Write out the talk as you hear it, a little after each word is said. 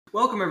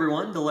Welcome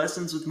everyone to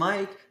Lessons with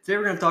Mike. Today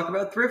we're going to talk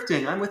about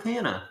thrifting. I'm with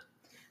Hannah.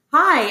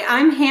 Hi,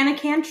 I'm Hannah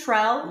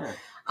Cantrell. Yeah.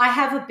 I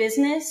have a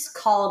business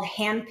called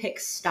Handpick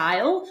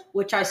Style,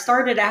 which I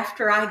started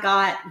after I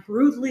got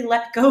rudely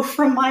let go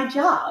from my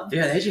job.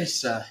 Yeah, they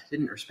just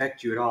didn't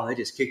respect you at all. They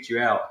just kicked you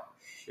out.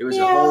 It was a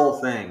Yeah. whole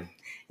thing.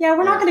 Yeah,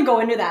 we're not going to go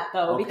into that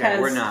though. Okay,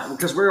 we're not.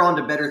 Because we're on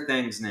to better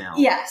things now.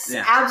 Yes,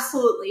 Yeah.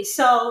 absolutely.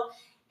 So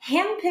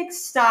Handpick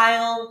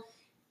Style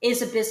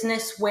is a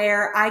business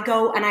where I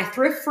go and I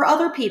thrift for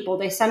other people.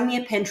 They send me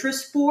a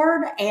Pinterest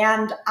board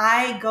and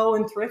I go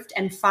and thrift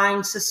and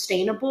find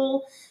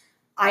sustainable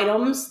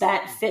items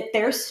that fit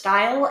their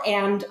style,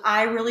 and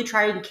I really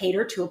try to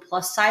cater to a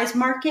plus size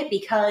market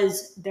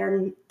because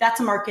that's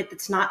a market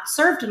that's not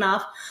served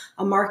enough,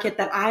 a market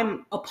that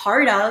I'm a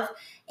part of,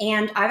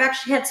 and I've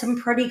actually had some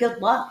pretty good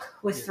luck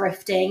with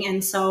thrifting,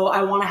 and so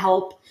I want to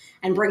help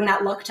and bring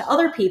that luck to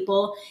other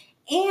people.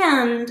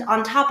 And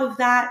on top of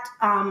that,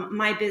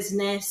 my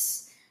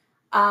business,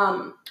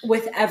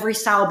 with every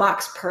style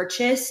box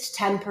purchased,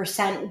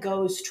 10%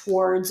 goes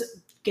towards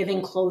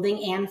giving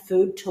clothing and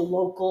food to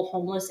local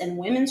homeless and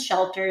women's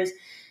shelters,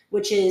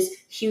 which is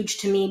huge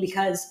to me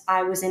because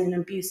I was in an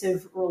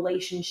abusive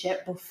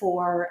relationship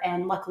before,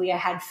 and luckily I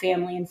had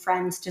family and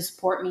friends to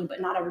support me, but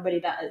not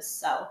everybody does.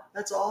 So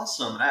That's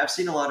awesome. I've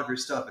seen a lot of your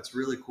stuff. It's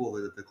really cool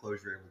that the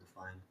clothes you're able to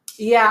find.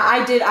 yeah,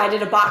 I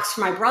did a box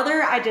for my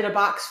brother. I did a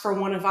box for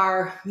one of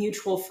our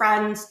mutual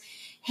friends,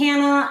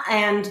 Hannah,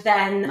 and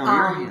then No,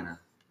 you're Hannah.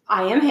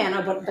 I am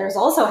Hannah, but there's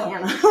also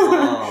Hannah.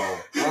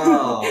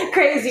 Oh.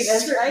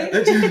 Craziness, right?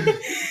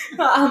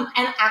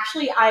 And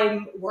actually,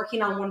 I'm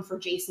working on one for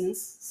Jason's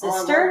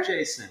sister. I love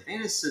Jason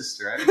and his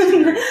sister. I haven't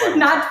seen her in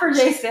Not for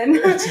Jason. He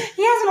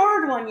hasn't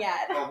ordered one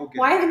yet. Oh, we'll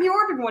Why haven't you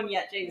ordered one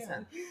yet,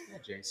 Jason? Yeah,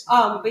 Jason.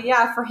 But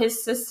yeah, for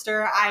his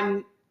sister,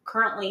 I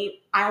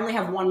only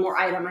have one more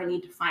item I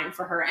need to find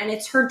for her, and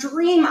it's her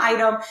dream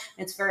item.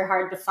 It's very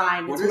hard to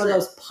find. It's one of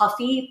those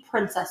puffy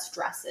princess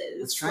dresses.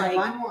 Let's try and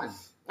find one.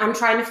 I'm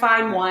trying to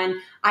find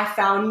one. I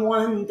found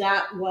one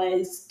that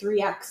was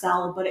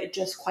 3XL, but it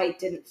just quite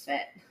didn't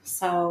fit.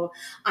 So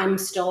I'm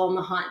still on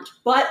the hunt.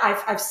 But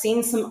I've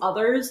seen some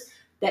others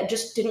that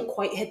just didn't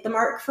quite hit the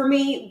mark for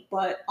me,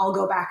 but I'll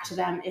go back to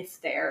them if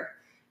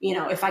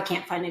if I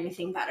can't find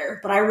anything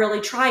better. But I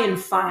really try and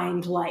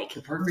find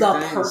the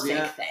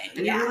perfect thing.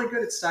 And you're really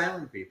good at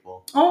styling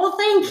people. Oh, well,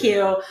 thank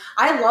you.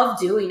 I love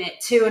doing it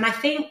too. And I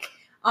think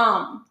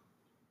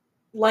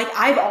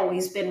I've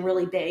always been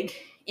really big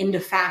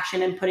into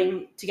fashion and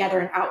putting together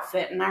an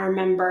outfit. And I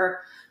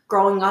remember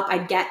growing up,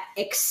 I'd get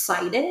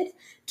excited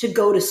to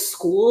go to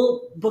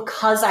school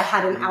because I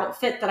had an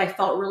outfit that I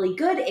felt really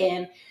good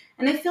in.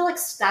 And I feel like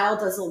style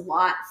does a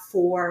lot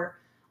for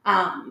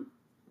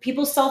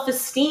people's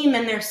self-esteem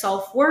and their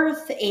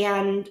self-worth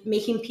and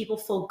making people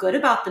feel good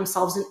about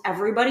themselves, and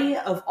everybody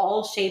of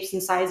all shapes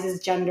and sizes,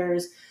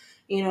 genders,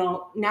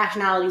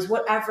 nationalities,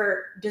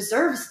 whatever,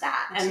 deserves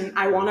that. And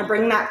I want to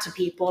bring that to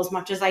people as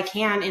much as I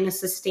can in a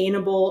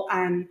sustainable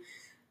and,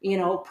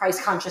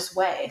 price conscious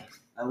way.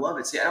 I love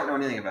it. See, I don't know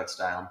anything about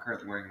style. I'm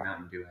currently wearing a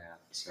Mountain Dew hat,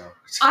 so.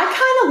 I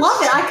kind of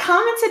love it. I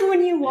commented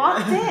when you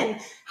walked in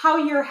how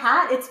your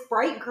hat, it's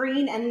bright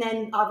green, and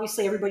then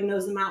obviously everybody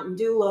knows the Mountain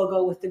Dew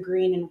logo with the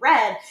green and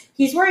red.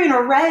 He's wearing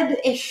a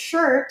red-ish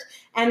shirt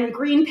and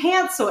green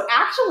pants, so it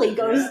actually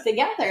goes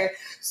together.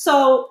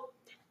 So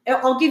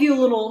I'll give you a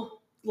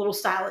little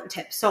styling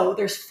tip. So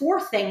there's 4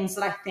 things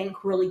that I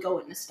think really go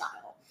into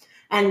style.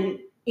 And,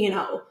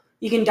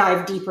 you can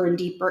dive deeper and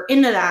deeper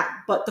into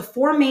that. But the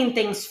 4 main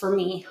things for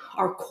me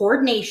are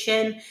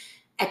coordination,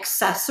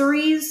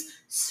 accessories,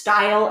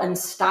 style, and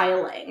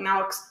styling.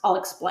 Now I'll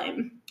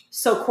explain.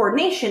 So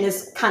coordination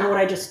is kind of what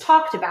I just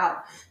talked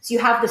about. So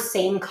you have the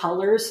same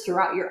colors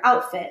throughout your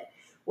outfit.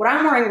 What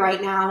I'm wearing right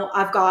now,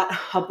 I've got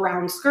a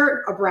brown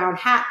skirt, a brown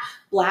hat,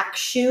 black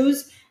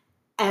shoes,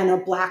 and a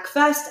black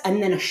vest,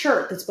 and then a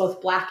shirt that's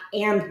both black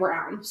and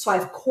brown. So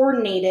I've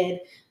coordinated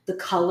the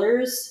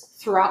colors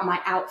throughout my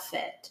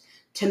outfit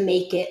to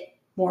make it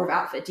more of an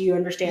outfit. Do you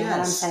understand what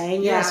I'm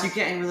saying? Yes, you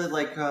can't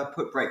really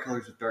put bright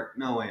colors with dark.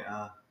 No, wait.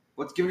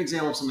 Give an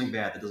example of something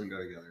bad that doesn't go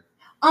together.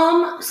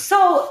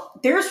 So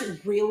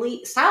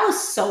style is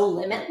so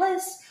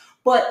limitless,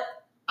 but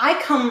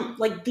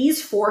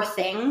these 4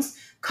 things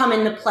come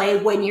into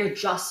play when you're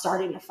just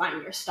starting to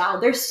find your style.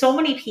 There's so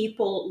many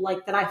people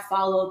that I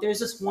follow. There's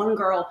this one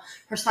girl,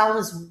 her style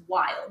is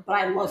wild, but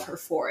I love her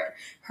for it.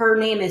 Her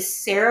name is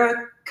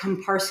Sarah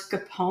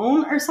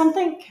Camparskapone or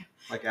something.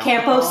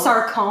 Campo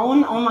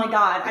Sarcone. Oh my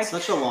God. It's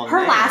such a long name.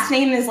 Her last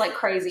name is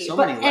crazy. So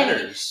many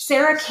letters.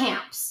 Sarah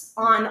Camps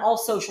on all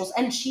socials.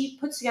 And she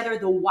puts together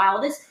the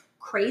wildest,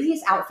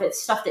 craziest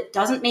outfits, stuff that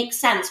doesn't make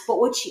sense. But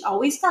what she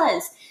always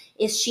does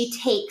is she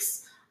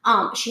takes,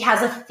 she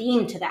has a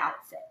theme to the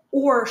outfit.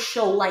 Or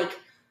she'll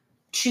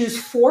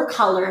choose 4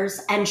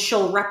 colors and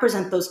she'll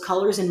represent those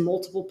colors in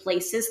multiple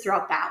places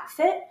throughout the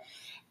outfit.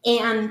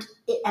 And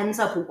it ends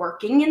up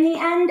working in the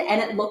end,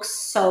 and it looks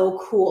so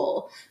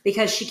cool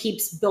because she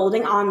keeps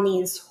building on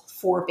these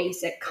 4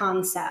 basic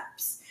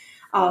concepts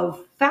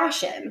of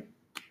fashion.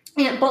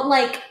 But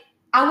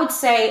I would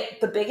say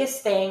the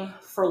biggest thing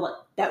for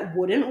that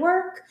wouldn't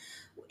work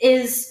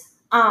is,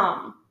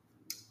 I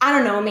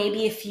don't know,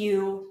 maybe if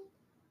you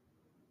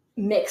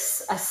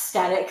mix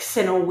aesthetics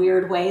in a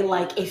weird way,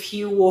 like if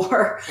you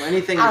wore Well,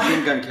 anything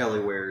Machine Gun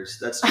Kelly wears,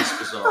 that's just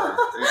bizarre.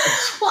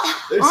 well,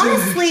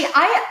 honestly,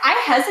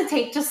 I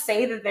hesitate to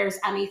say that there's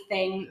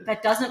anything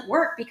that doesn't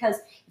work, because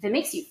if it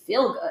makes you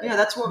feel good, yeah,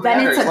 that's what then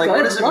matters. it's a Like, good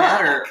what does it look.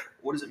 matter?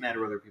 What does it matter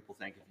what other people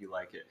think if you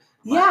like it?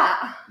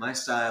 My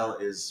style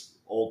is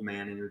old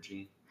man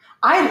energy.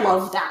 I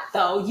love that,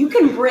 though. You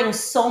can bring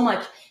so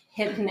much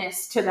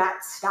hipness to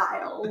that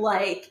style,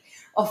 like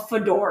a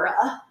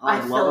fedora. I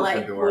feel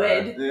like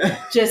would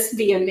just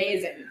be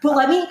amazing.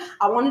 But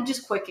I want to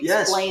just quick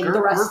explain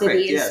the rest of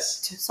these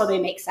so they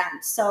make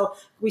sense. So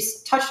we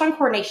touched on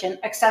coordination.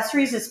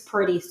 Accessories is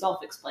pretty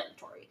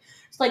self-explanatory.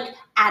 It's like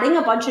adding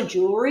a bunch of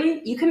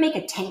jewelry. You can make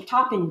a tank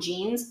top and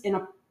jeans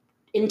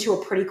into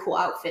a pretty cool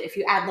outfit if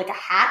you add like a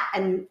hat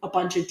and a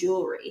bunch of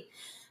jewelry.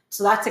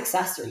 So that's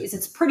accessories.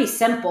 It's pretty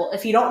simple.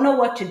 If you don't know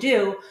what to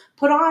do,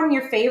 put on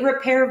your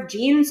favorite pair of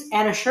jeans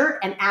and a shirt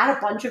and add a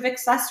bunch of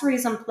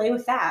accessories and play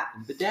with that.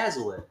 And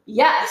bedazzle it.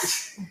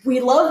 Yes, we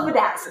love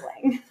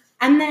bedazzling.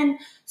 And then,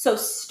 so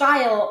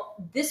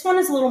style, this one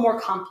is a little more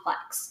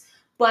complex,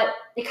 but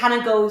it kind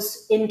of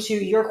goes into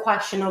your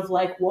question of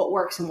like what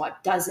works and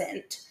what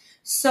doesn't.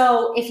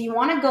 So if you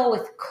want to go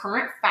with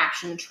current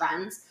fashion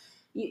trends,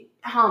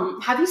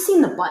 have you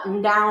seen the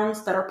button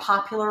downs that are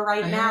popular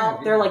right now?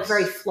 They're like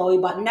very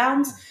flowy button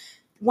downs.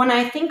 When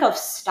I think of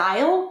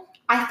style,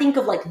 I think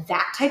of like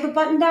that type of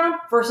button down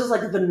versus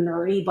like the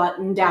nerdy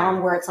button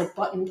down where it's like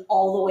buttoned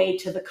all the way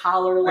to the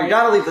collar. Like, you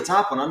gotta leave the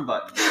top one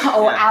unbuttoned.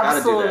 Oh,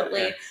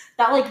 absolutely.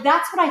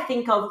 That's what I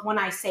think of when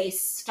I say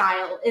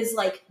style, is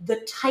like the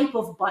type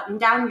of button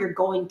down you're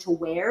going to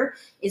wear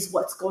is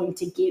what's going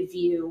to give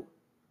you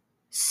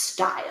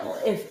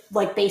style, if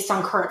like based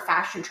on current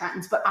fashion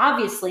trends. But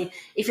obviously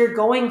if you're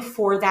going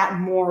for that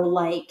more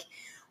like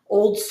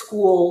old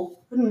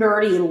school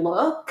nerdy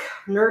look,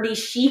 nerdy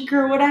chic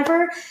or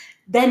whatever,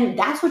 then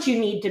that's what you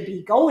need to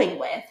be going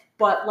with.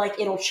 But like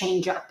it'll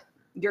change up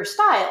your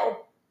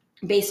style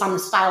based on the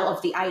style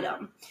of the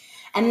item.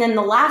 And then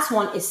the last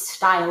one is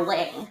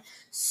styling.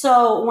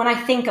 So when I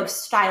think of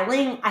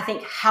styling, I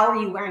think, how are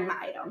you wearing the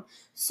item?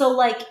 So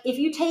like if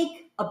you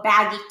take a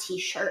baggy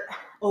t-shirt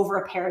over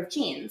a pair of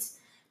jeans,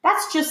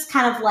 that's just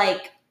kind of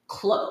like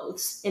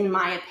clothes, in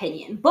my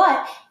opinion.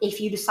 But if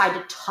you decide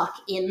to tuck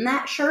in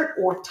that shirt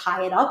or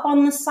tie it up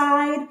on the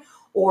side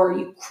or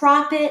you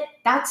crop it,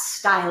 that's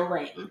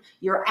styling.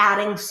 You're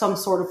adding some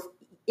sort of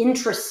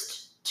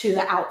interest to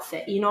the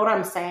outfit. You know what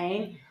I'm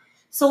saying?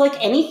 So like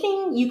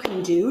anything you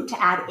can do to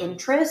add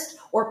interest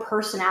or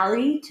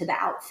personality to the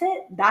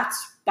outfit,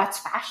 that's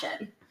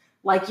fashion.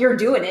 Like you're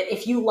doing it.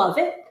 If you love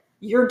it,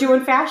 you're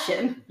doing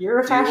fashion. You're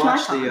a fashion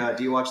icon.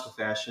 Do you watch the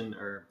fashion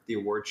or the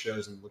award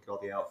shows and look at all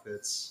the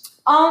outfits?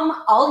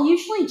 I'll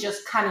usually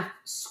just kind of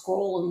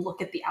scroll and look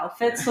at the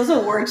outfits. Those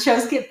award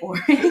shows get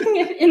boring,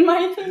 in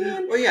my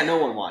opinion. Well, yeah, no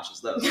one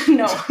watches those.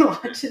 No one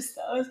watches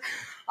those.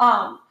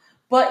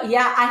 But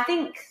yeah, I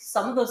think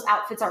some of those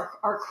outfits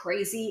are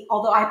crazy.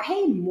 Although I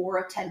pay more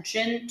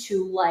attention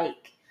to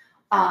like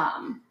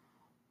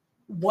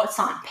what's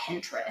on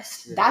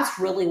Pinterest. Yeah. That's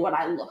really what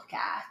I look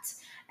at.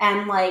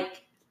 And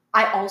like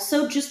I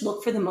also just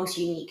look for the most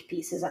unique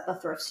pieces at the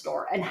thrift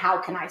store and how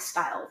can I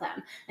style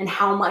them and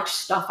how much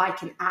stuff I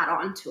can add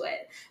onto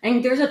it.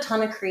 And there's a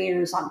ton of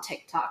creators on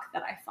TikTok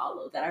that I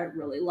follow that I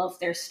really love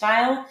their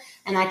style,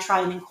 and I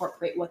try and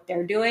incorporate what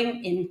they're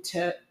doing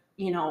into,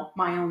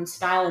 my own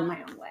style in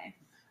my own way.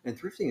 And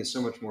thrifting is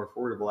so much more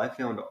affordable. I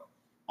found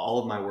all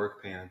of my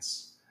work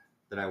pants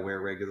that I wear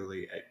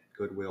regularly at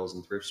Goodwills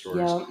and thrift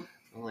stores,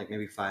 like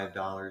maybe $5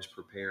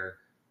 per pair.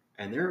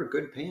 And they're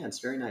good pants,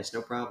 very nice,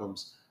 no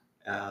problems.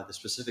 The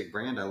specific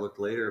brand I looked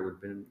later would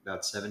have been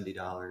about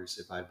 $70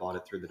 if I bought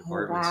it through the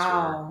department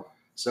store.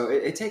 So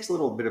it takes a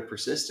little bit of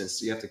persistence.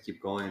 So you have to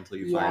keep going until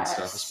you find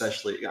stuff,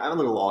 especially, I'm a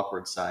little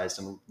awkward sized.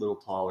 I'm a little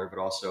taller, but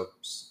also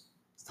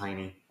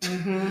tiny.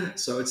 Mm-hmm.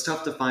 So it's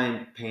tough to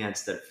find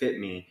pants that fit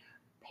me.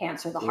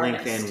 Pants are the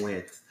hardest. Length and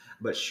width.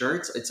 But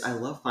shirts, I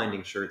love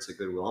finding shirts at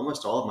Goodwill.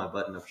 Almost all of my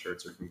button-up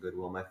shirts are from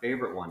Goodwill. My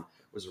favorite one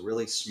was a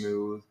really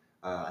smooth,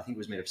 I think it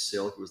was made of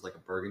silk. It was like a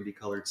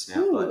burgundy-colored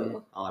snap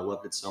button. Oh, I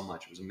loved it so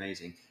much. It was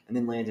amazing. And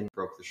then Landon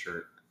broke the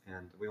shirt,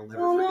 and we'll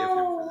never forgive him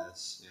for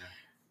this.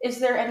 Yeah. Is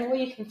there any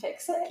way you can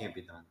fix it? It can't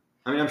be done.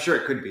 I mean, I'm sure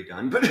it could be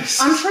done, but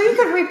I'm sure you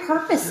could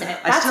repurpose it.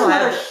 That's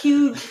another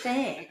huge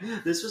thing.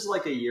 This was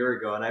like a year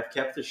ago, and I've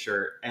kept the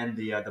shirt and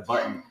the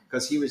button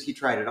because he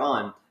tried it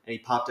on and he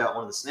popped out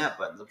one of the snap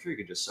buttons. I'm sure you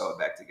could just sew it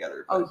back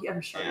together. But,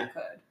 I'm sure you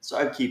could. So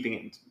I'm keeping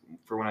it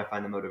for when I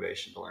find the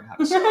motivation to learn how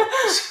to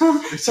sew.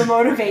 The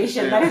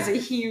motivation, that is a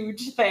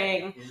huge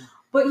thing. Yeah.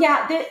 But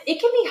yeah, it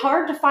can be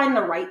hard to find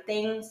the right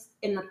things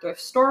in the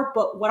thrift store.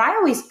 But what I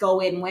always go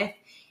in with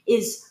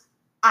is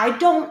I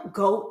don't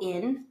go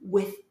in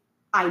with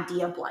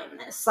idea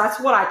blindness. That's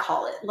what I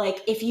call it.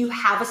 Like if you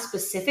have a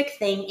specific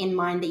thing in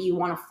mind that you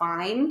want to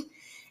find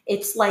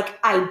it's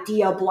like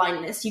idea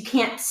blindness. You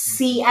can't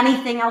see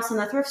anything else in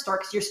the thrift store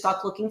because you're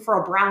stuck looking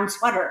for a brown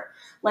sweater.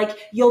 Like,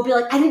 you'll be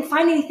like, I didn't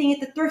find anything at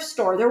the thrift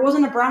store. There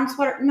wasn't a brown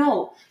sweater.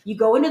 No, you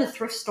go into the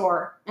thrift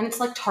store and it's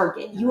like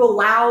Target. You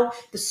allow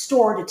the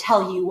store to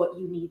tell you what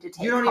you need to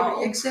take home. You don't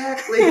even,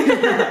 exactly. You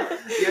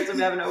have to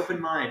have an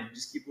open mind.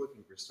 Just keep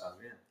looking for stuff,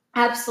 yeah.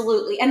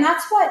 Absolutely. And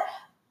that's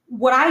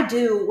what I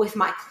do with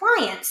my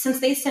clients,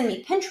 since they send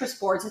me Pinterest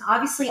boards, and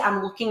obviously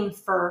I'm looking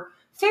for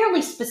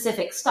fairly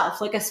specific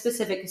stuff, like a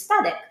specific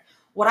aesthetic.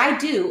 What I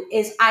do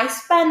is I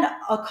spend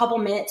a couple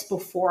minutes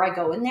before I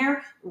go in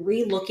there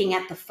re-looking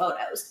at the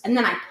photos, and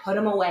then I put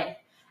them away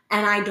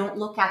and I don't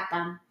look at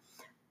them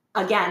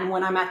again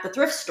when I'm at the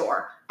thrift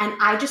store. And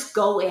I just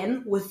go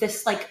in with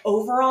this like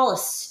overall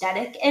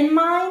aesthetic in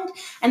mind,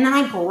 and then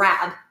I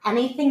grab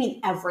anything and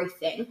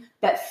everything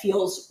that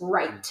feels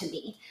right to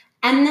me.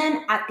 And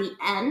then at the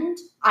end,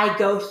 I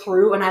go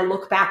through and I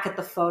look back at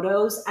the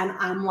photos and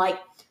I'm like,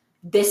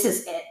 this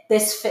is it.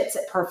 This fits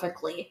it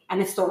perfectly.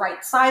 And it's the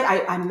right size.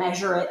 I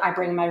measure it. I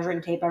bring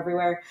measuring tape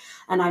everywhere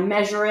and I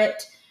measure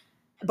it.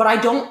 But I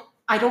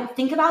don't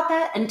think about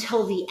that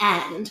until the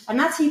end. And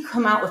that's how you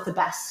come out with the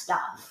best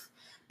stuff.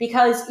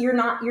 Because you're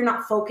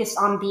not focused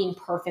on being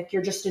perfect.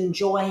 You're just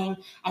enjoying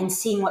and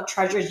seeing what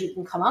treasures you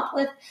can come up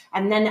with.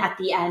 And then at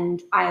the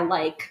end, I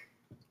like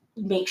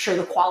make sure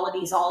the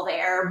quality's all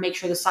there, make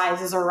sure the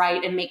sizes are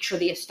right, and make sure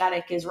the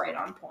aesthetic is right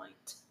on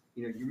point.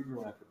 You remember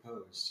when I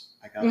proposed?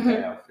 I got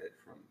that outfit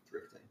from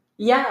Thrifting.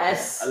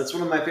 Yes. That's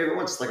one of my favorite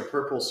ones. It's like a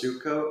purple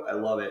suit coat. I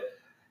love it.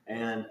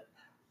 And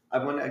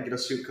I want to get a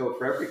suit coat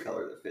for every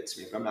color that fits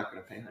me, but I'm not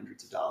going to pay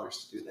hundreds of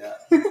dollars to do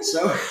that.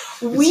 So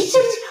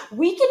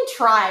we can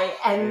try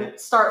and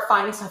start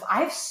finding stuff.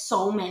 I have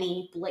so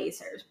many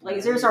blazers.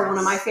 Blazers are one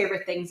of my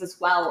favorite things as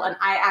well. And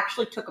I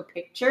actually took a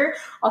picture.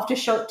 I'll have to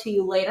show it to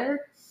you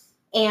later.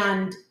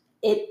 And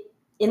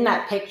in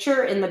that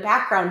picture, in the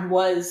background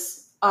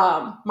was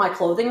my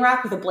clothing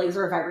rack with a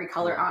blazer of every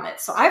color on it.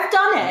 So I've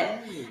done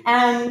it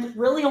and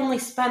really only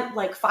spent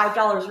like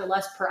 $5 or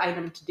less per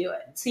item to do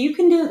it. So you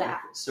can do that.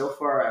 So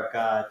far, I've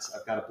got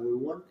a blue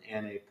one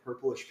and a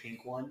purplish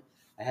pink one.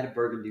 I had a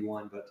burgundy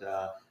one, but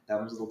that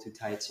one was a little too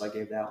tight, so I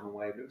gave that one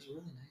away. But it was a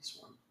really nice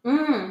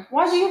one.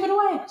 Why'd you give it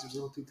away? Because it was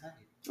a little too tight.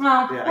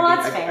 Oh, yeah, well,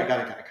 that's fair.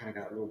 I kind of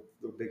got a little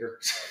bigger.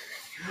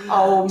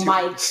 Oh,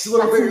 Mike, just a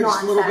little bigger,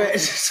 just a little bit.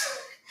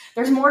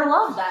 There's more to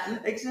love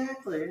then.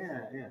 Exactly,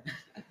 yeah.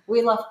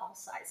 We love all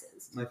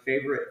sizes. My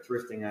favorite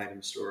thrifting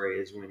item story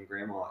is when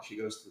Grandma, she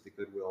goes through the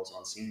Goodwills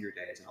on senior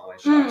days and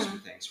always shops for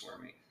things for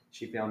me.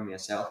 She found me a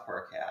South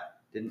Park hat.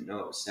 Didn't know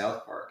it was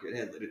South Park. It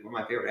had one of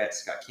my favorite hats.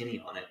 It's got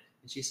Kenny on it.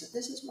 And she said,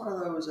 "This is one of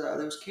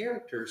those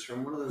characters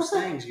from one of those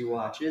things you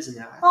watch, isn't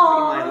it? I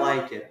thought you might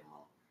like it."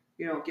 Oh,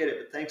 you don't get it,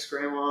 but thanks,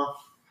 Grandma.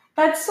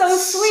 That's so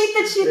sweet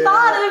that she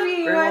thought of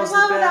you. Grandma's I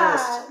love the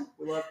best. that.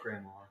 We love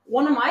Grandma.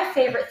 One of my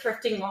favorite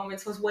thrifting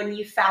moments was when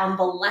you found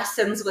the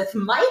Lessons with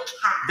Mike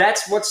hat.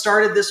 That's what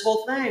started this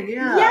whole thing,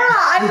 yeah. Yeah,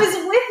 I was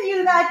with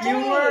you that day.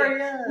 You were,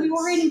 yes. We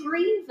were in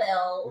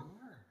Greenville.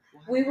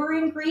 We were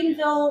in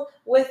Greenville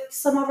with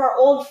some of our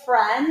old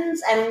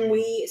friends, and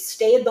we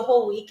stayed the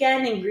whole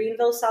weekend in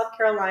Greenville, South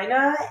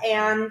Carolina,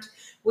 and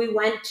we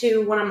went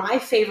to one of my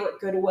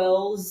favorite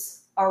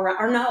Goodwills.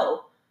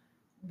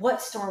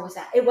 What store was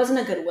that? It wasn't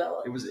a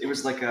Goodwill. It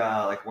was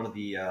like one of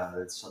the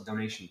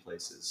donation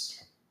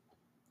places.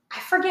 I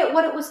forget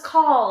what it was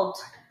called.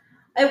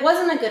 It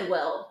wasn't a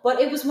Goodwill, but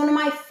it was one of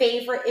my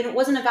favorite, and it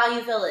wasn't a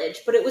Value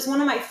Village, but it was one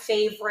of my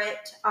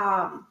favorite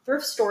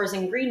thrift stores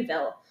in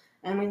Greenville.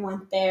 And we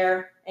went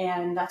there,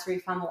 and that's where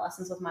you found the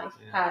Lessons with Mike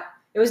hat.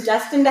 It was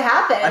destined to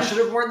happen. I should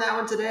have worn that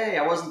one today.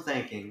 I wasn't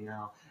thinking.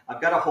 No,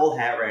 I've got a whole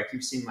hat rack.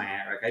 You've seen my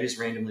hat rack. I just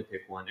randomly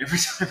pick one every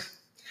time.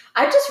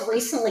 I've just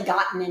recently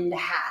gotten into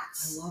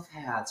hats. I love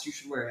hats. You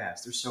should wear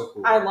hats. They're so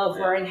cool. I love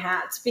wearing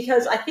hats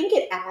because I think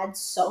it adds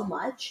so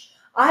much.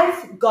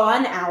 I've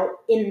gone out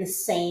in the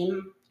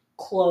same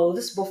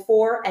clothes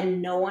before,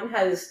 and no one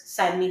has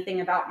said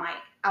anything about my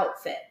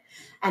outfit.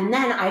 And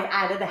then I've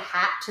added a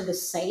hat to the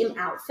same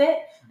outfit,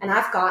 and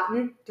I've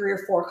gotten 3 or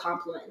 4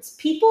 compliments.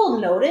 People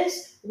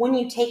notice when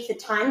you take the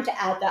time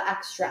to add the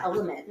extra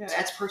element. Yeah,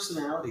 that's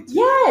personality too.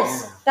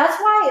 Yes. Yeah. That's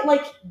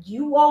why,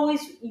 you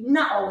always,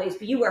 not always,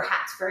 but you wear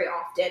hats very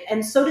often.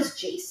 And so does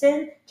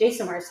Jason.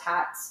 Jason wears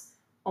hats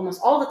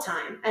almost all the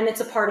time. And it's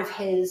a part of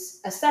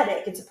his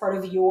aesthetic. It's a part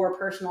of your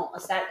personal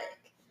aesthetic.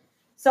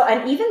 So,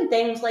 and even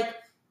things like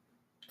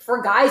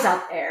for guys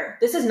out there,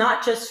 this is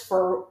not just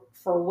for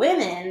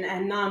women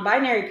and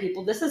non-binary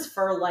people. This is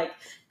for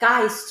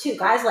guys too.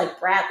 Guys like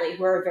Bradley,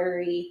 who are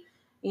very,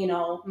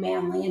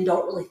 manly and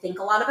don't really think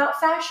a lot about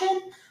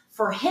fashion.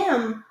 For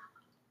him,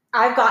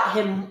 I've got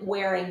him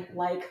wearing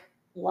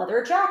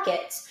leather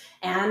jackets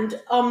and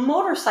a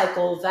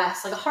motorcycle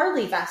vest, like a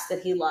Harley vest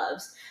that he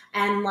loves.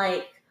 And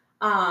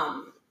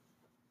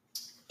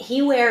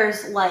he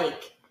wears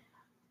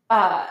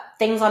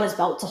things on his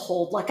belt to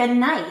hold a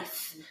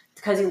knife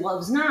because he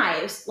loves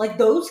knives.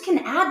 Those can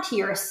add to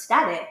your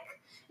aesthetic.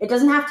 It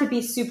doesn't have to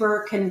be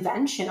super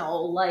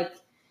conventional.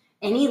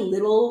 any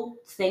little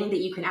thing that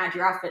you can add to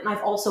your outfit. And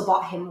I've also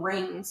bought him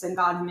rings and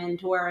got him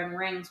into wearing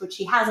rings, which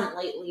he hasn't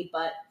lately,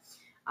 but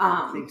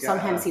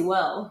sometimes he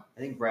will. I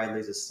think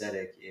Bradley's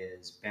aesthetic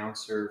is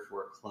bouncer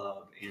for a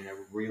club in a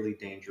really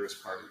dangerous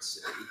part of the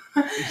city.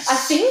 I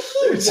think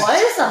he was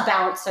a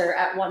bouncer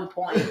at one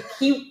point.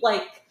 He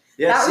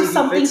that was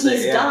something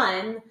he's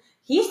done.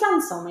 He's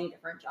done so many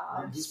different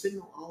jobs. Yeah, he's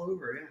been all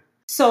over, yeah.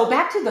 So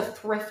back to the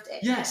thrifting.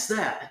 Yes,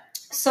 that.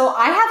 So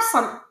I have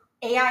some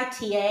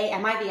AITA,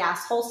 am I the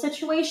asshole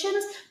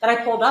situations that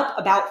I pulled up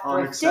about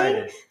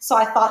thrifting. So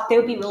I thought they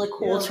would be really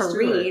cool to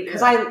read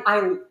because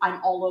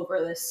I'm all over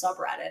this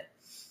subreddit.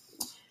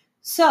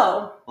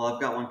 So. Well,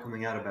 I've got one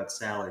coming out about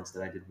salads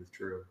that I did with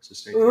Drew. So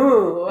stay tuned.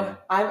 Ooh, yeah.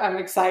 I'm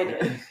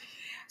excited.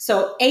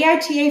 So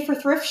AITA for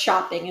thrift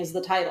shopping is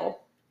the title.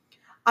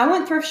 I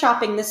went thrift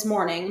shopping this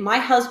morning. My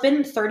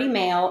husband, 30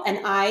 male, and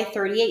I,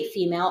 38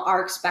 female,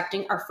 are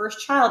expecting our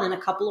first child in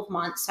a couple of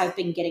months. I've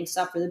been getting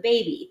stuff for the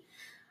baby.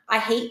 I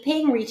hate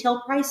paying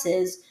retail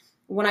prices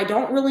when I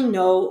don't really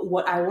know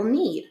what I will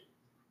need.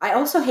 I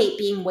also hate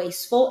being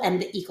wasteful and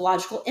the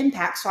ecological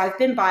impact, so I've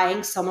been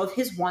buying some of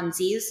his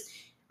onesies.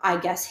 I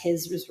guess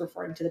his was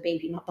referring to the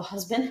baby, not the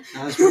husband. The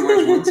husband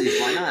wears onesies,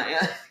 why not?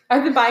 Yeah.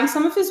 I've been buying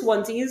some of his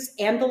onesies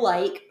and the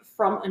like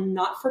from a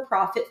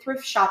not-for-profit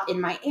thrift shop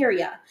in my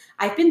area.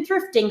 I've been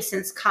thrifting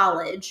since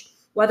college,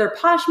 whether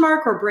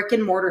Poshmark or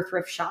brick-and-mortar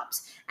thrift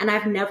shops, and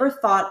I've never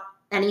thought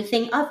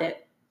anything of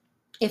it.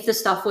 If the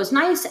stuff was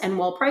nice and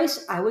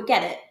well-priced, I would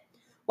get it.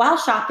 While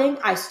shopping,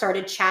 I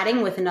started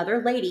chatting with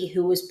another lady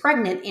who was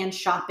pregnant and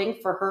shopping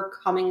for her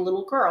coming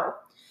little girl.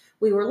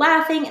 We were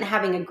laughing and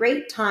having a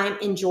great time,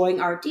 enjoying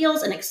our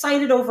deals and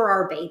excited over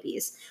our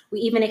babies. We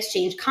even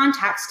exchanged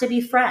contacts to be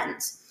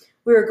friends.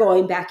 We were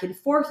going back and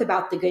forth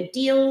about the good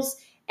deals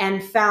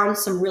and found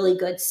some really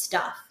good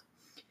stuff.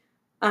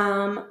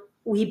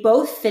 We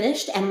both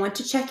finished and went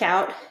to check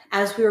out.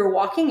 As we were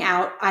walking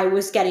out, I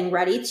was getting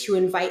ready to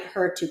invite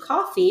her to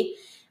coffee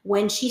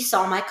when she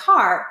saw my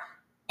car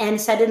and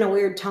said in a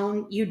weird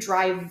tone, "You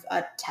drive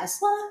a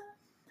Tesla?"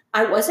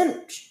 I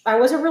wasn't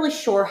really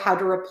sure how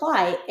to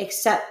reply,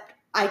 except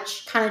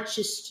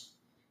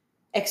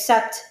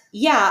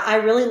yeah, I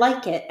really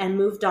like it, and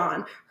moved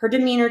on. Her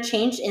demeanor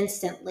changed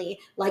instantly,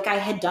 like I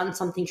had done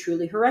something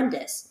truly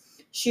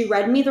horrendous. She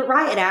read me the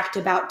riot act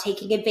about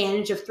taking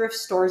advantage of thrift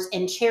stores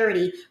and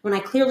charity when I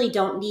clearly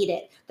don't need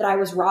it, that I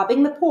was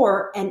robbing the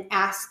poor, and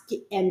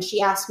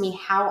she asked me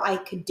how I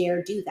could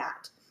dare do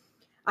that.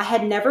 I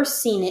had never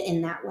seen it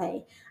in that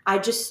way. I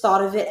just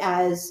thought of it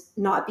as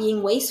not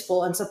being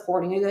wasteful and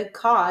supporting a good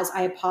cause.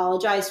 I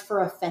apologized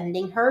for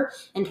offending her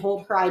and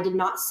told her I did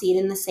not see it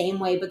in the same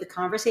way, but the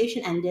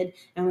conversation ended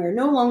and we were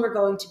no longer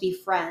going to be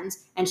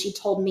friends, and she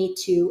told me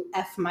to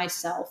F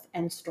myself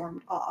and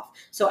stormed off.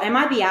 So am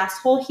I the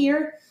asshole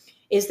here?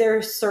 Is there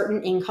a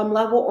certain income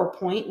level or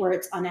point where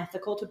it's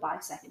unethical to buy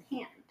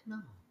secondhand?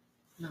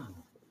 No.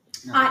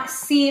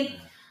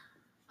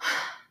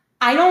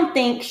 I don't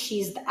think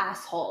she's the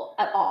asshole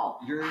at all.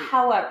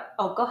 However,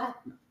 go ahead.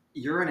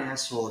 You're an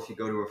asshole if you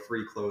go to a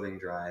free clothing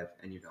drive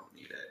and you don't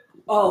need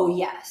it. Oh,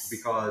 yes.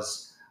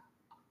 Because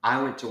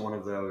I went to one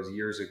of those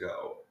years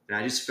ago and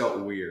I just felt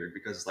weird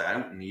because it's like, I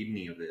don't need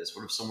any of this.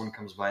 What if someone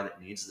comes by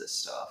that needs this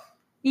stuff?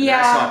 And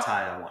I saw a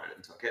tie I wanted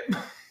and took it.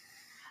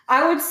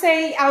 I would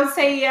say,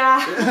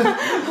 yeah.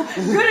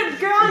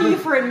 Good on you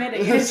for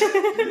admitting it.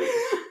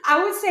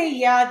 I would say,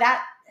 yeah,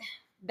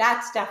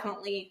 that's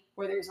definitely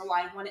where there's a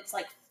line when it's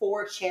like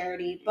for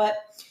charity. But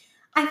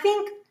I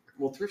think,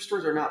 well, thrift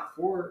stores are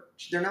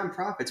they're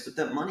nonprofits, but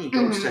that money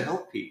goes to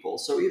help people.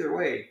 So either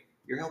way,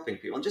 you're helping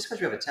people. And just because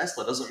you have a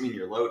Tesla doesn't mean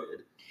you're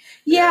loaded.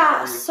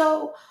 Yeah.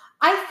 So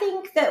I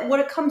think that what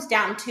it comes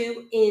down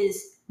to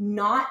is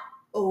not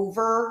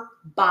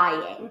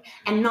overbuying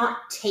and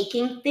not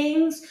taking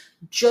things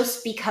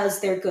just because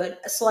they're good.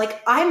 So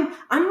like I'm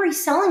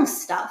reselling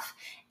stuff,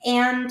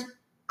 and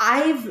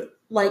I've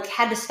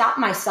had to stop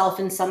myself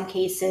in some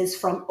cases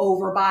from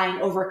overbuying,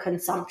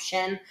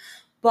 overconsumption.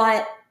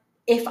 But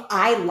if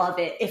I love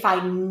it, if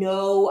I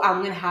know I'm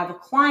going to have a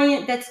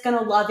client that's going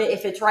to love it,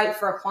 if it's right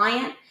for a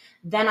client,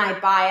 then I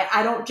buy it.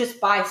 I don't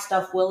just buy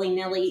stuff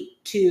willy-nilly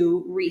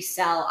to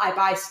resell. I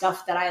buy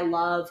stuff that I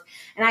love.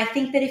 And I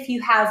think that if you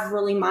have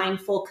really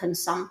mindful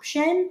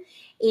consumption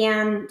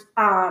and,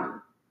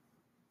 are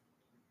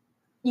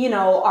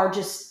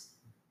just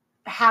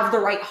have the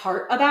right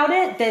heart about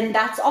it, then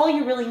that's all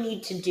you really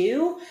need to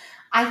do.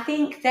 I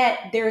think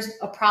that there's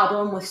a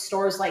problem with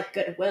stores like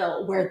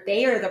Goodwill where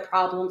they are the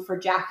problem for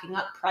jacking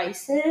up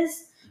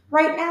prices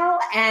right now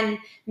and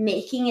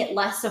making it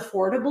less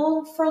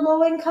affordable for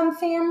low-income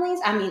families.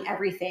 I mean,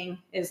 everything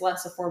is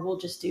less affordable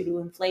just due to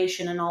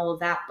inflation and all of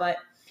that, but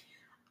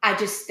I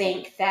just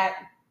think that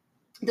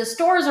the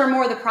stores are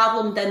more the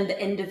problem than the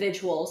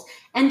individuals.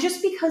 And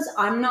just because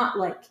I'm not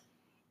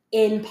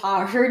in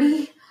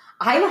poverty,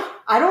 I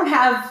don't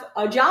have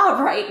a job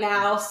right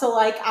now. So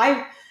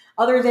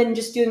other than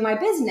just doing my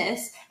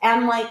business.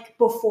 And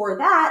before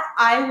that,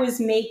 I was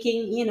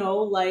making,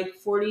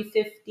 40,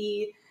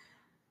 50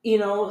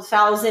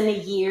 $1,000 a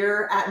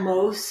year at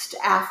most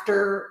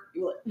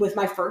with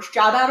my first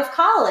job out of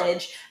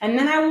college. And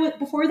then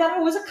before that, I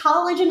was a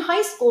college and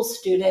high school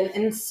student.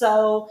 And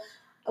so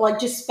like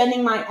just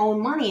spending my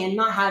own money and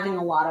not having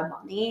a lot of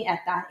money at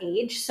that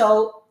age.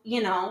 So,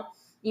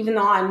 even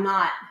though I'm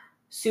not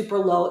super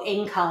low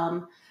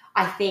income,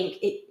 I think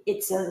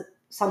it's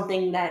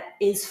something that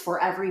is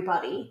for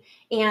everybody.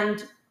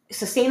 And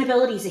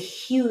sustainability is a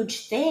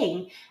huge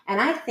thing. And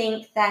I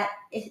think that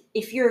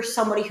if you're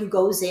somebody who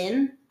goes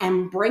in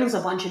and brings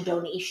a bunch of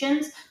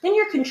donations, then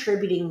you're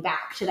contributing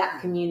back to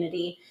that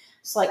community.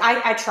 So like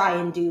I try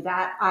and do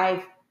that.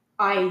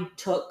 I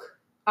took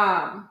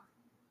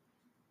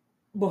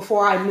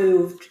before I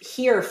moved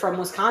here from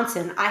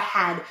Wisconsin, I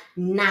had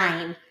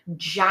 9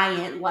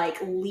 giant like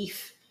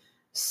leaf,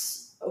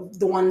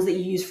 the ones that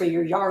you use for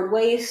your yard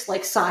waste,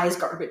 like size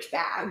garbage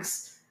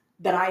bags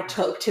that I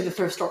took to the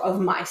thrift store of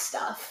my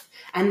stuff.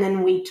 And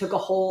then we took a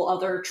whole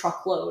other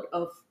truckload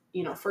of,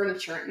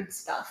 furniture and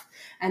stuff.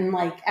 And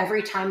like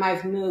every time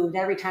I've moved,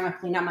 every time I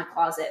cleaned out my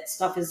closet,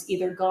 stuff is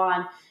either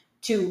gone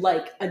to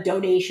like a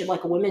donation,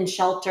 like a women's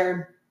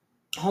shelter,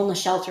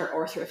 homeless shelter,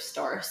 or thrift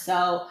store.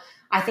 So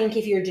I think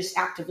if you're just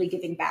actively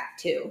giving back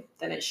too,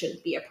 then it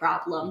shouldn't be a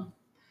problem.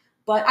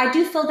 But I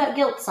do feel that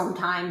guilt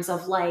sometimes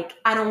of like,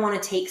 I don't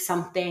want to take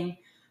something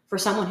for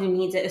someone who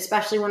needs it,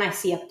 especially when I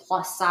see a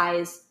plus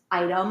size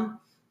item.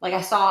 Like I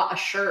saw a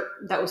shirt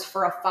that was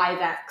for a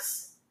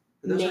 5X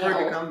Those male. are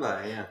hard to come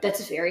by, yeah.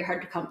 That's very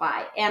hard to come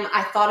by. And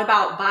I thought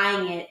about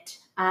buying it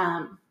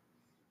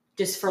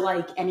just for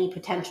like any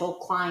potential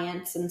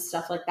clients and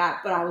stuff like that.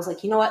 But I was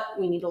like, you know what?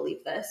 We need to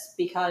leave this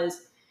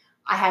because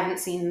I haven't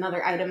seen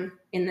another item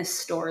in this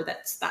store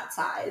that's that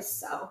size.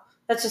 So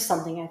that's just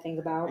something I think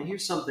about. And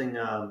here's something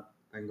I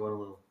can go on a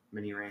little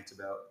mini rant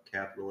about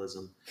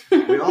capitalism.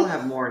 We all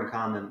have more in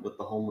common with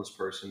the homeless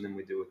person than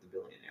we do with the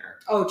billionaire.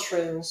 Oh,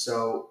 true.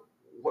 So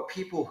what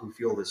people who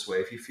feel this way,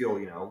 if you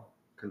feel,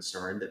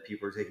 concerned that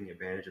people are taking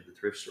advantage of the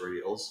thrift store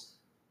deals,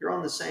 you're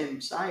on the same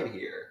side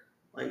here.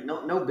 Like no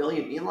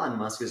Elon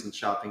Musk isn't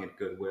shopping at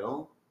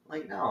Goodwill.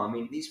 Like, no, I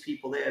mean, these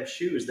people, they have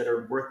shoes that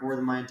are worth more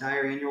than my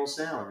entire annual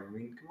salary. I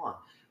mean, come on.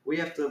 We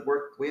have to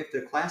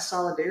class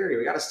solidarity.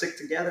 We got to stick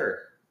together.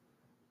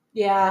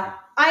 Yeah,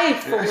 I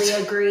fully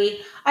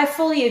agree.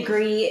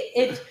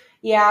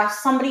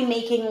 Somebody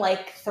making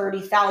like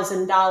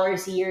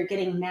 $30,000 a year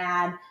getting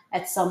mad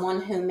at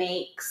someone who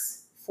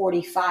makes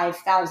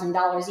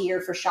 $45,000 a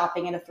year for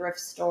shopping at a thrift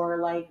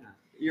store. Like,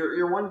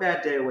 you're one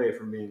bad day away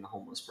from being a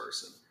homeless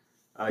person.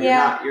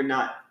 You're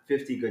not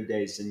 50 good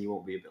days, and you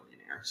won't be a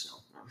billionaire. So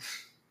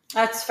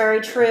that's very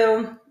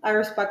true. I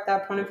respect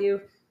that point of view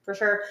for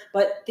sure.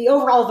 But the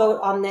overall vote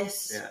on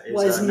this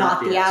was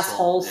not the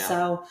asshole. Yeah.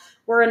 So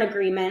we're in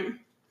agreement.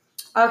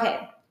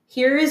 Okay,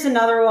 here is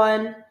another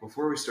one.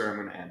 Before we start, I'm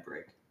going to ad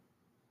break.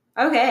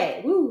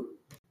 Okay. Woo.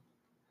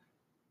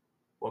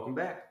 Welcome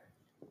back.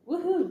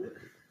 Woohoo.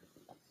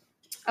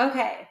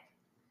 Okay.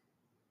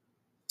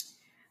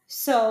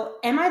 So,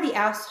 am I the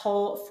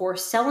asshole for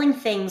selling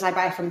things I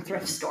buy from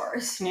thrift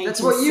stores? That's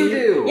what you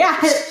do.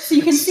 Yeah, so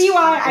you can see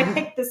why I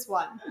picked this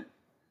one.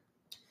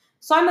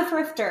 So, I'm a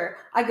thrifter.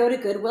 I go to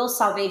Goodwill,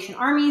 Salvation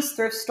Armies,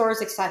 thrift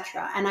stores,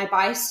 etc., and I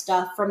buy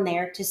stuff from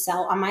there to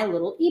sell on my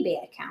little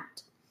eBay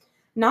account.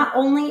 Not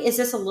only is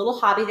this a little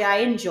hobby that I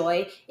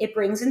enjoy, it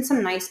brings in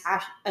some nice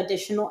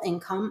additional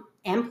income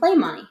and play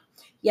money.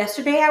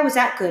 Yesterday, I was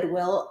at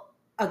Goodwill,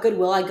 a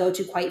Goodwill I go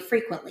to quite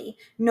frequently.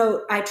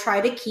 Note, I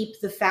try to keep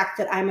the fact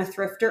that I'm a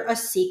thrifter a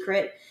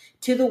secret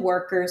to the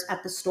workers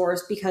at the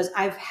stores because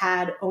I've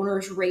had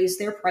owners raise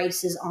their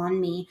prices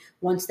on me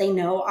once they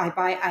know I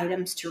buy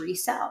items to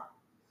resell.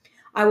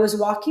 I was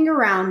walking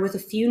around with a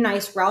few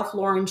nice Ralph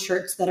Lauren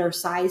shirts that are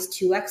size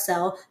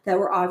 2XL that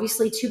were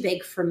obviously too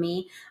big for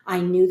me. I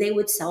knew they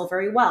would sell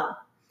very well.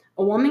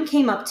 A woman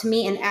came up to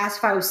me and asked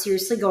if I was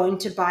seriously going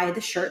to buy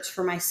the shirts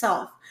for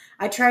myself.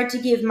 I tried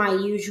to give my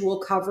usual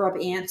cover-up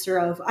answer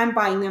of, I'm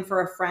buying them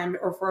for a friend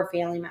or for a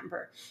family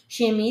member.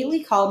 She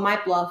immediately called my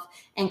bluff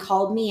and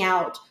called me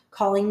out,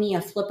 calling me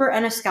a flipper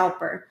and a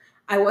scalper.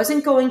 I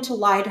wasn't going to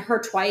lie to her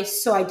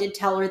twice, so I did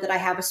tell her that I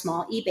have a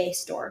small eBay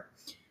store.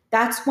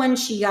 That's when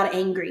she got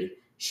angry.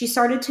 She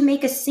started to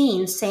make a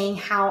scene saying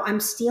how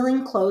I'm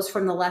stealing clothes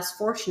from the less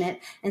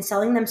fortunate and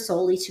selling them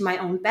solely to my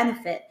own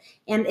benefit.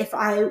 And if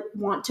I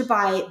want to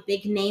buy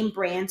big name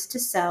brands to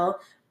sell,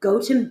 go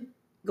to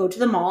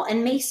the mall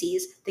and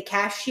Macy's. The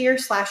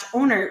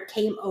cashier/owner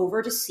came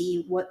over to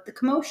see what the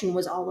commotion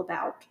was all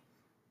about.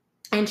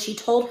 And she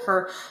told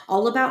her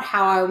all about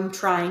how I'm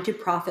trying to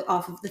profit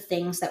off of the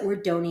things that were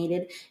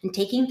donated and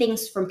taking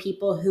things from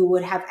people who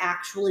would have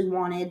actually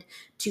wanted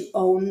to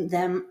own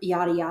them,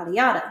 yada, yada,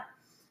 yada.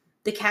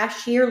 The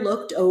cashier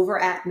looked over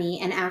at me,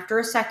 and after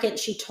a second,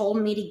 she told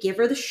me to give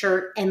her the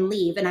shirt and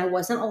leave, and I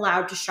wasn't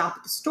allowed to shop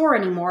at the store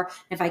anymore.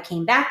 If I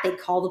came back, they'd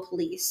call the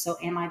police. So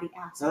am I the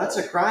asshole? No, that's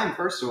a crime,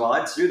 first of all.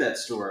 I'd sue that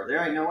store.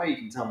 There ain't no way you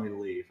can tell me to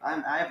leave.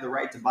 I have the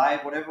right to buy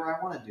whatever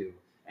I want to do.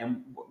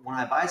 And when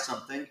I buy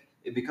something,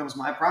 it becomes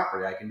my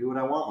property. I can do what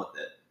I want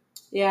with it.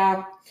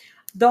 Yeah.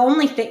 The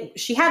only thing,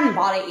 she hadn't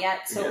bought it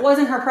yet, so it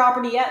wasn't her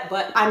property yet,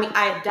 but I mean,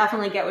 I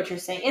definitely get what you're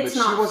saying. It's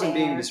not fair. She wasn't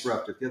being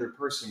disruptive. The other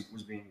person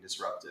was being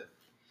disruptive.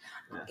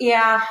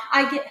 Yeah,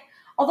 I get,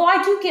 although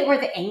I do get where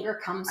the anger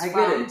comes from. I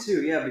get it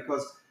too, yeah,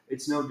 because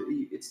it's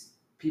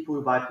people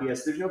who buy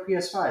there's no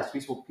PS5s.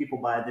 People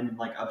buy them and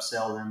like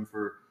upsell them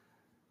for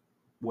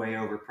way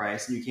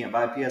overpriced, and you can't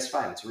buy a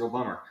PS5. It's a real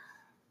bummer.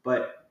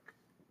 But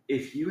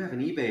if you have an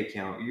eBay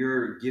account,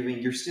 you're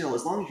still,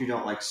 as long as you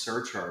don't like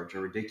surcharge a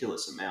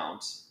ridiculous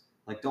amount,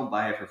 like don't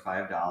buy it for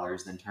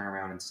 $5, then turn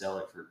around and sell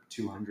it for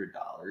 $200.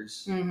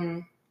 Mm-hmm. I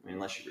mean,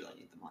 unless you really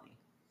need the money.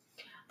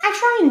 I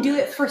try and do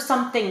it for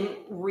something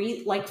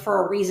like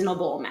for a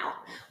reasonable amount.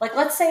 Like,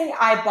 let's say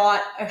I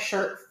bought a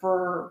shirt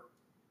or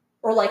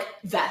like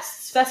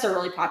vests. Vests are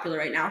really popular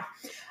right now.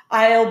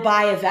 I'll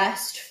buy a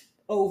vest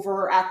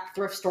over at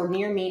the thrift store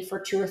near me for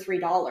 $2 or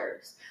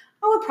 $3.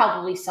 I would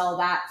probably sell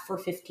that for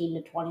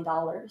 $15 to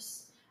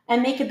 $20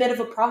 and make a bit of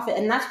a profit.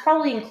 And that's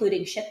probably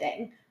including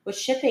shipping, which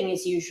shipping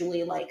is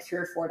usually like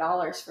 $3 or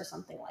 $4 for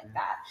something like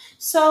that.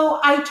 So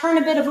I turn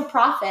a bit of a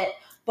profit,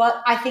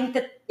 but I think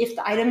that if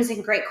the item is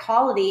in great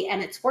quality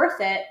and it's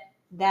worth it,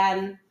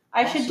 then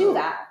I should do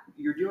that.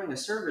 You're doing a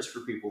service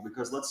for people,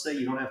 because let's say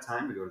you don't have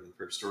time to go to the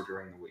thrift store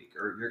during the week,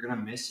 or you're going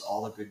to miss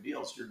all the good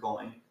deals. You're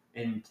going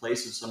in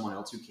place of someone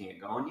else who can't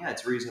go. And yeah,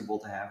 it's reasonable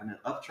to have an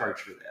upcharge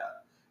for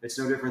that. It's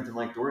no different than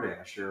like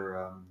DoorDash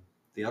or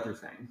the other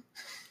thing.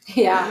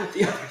 Yeah.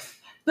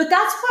 But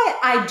that's why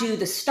I do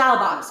the style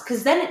box,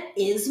 because then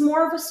it is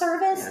more of a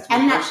service.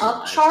 And that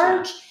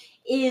upcharge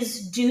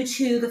is due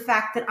to the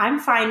fact that I'm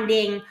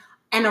finding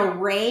an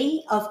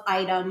array of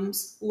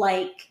items,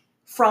 like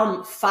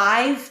from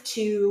 5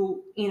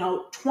 to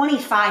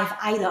 25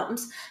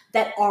 items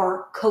that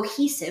are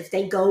cohesive.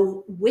 They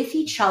go with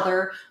each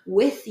other,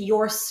 with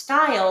your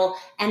style,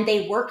 and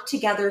they work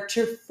together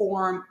to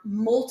form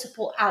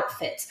multiple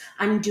outfits.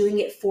 I'm doing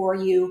it for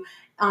you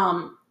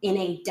in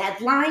a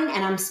deadline,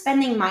 and I'm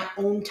spending my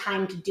own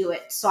time to do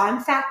it. So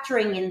I'm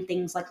factoring in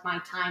things like my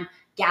time,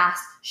 gas,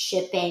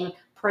 shipping,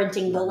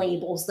 printing the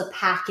labels, the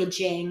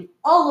packaging,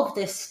 all of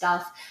this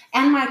stuff,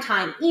 and my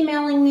time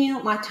emailing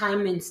you, my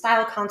time in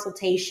style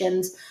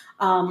consultations,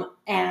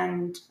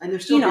 and they're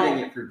still getting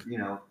it for,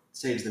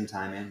 saves them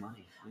time and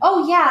money.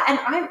 Oh yeah,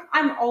 and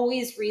I'm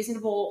always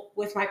reasonable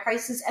with my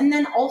prices, and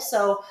then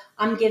also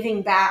I'm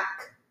giving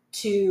back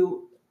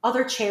to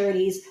other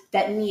charities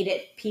that need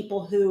it,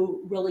 people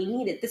who really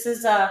need it. This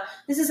is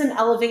an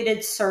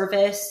elevated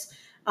service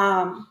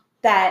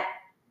that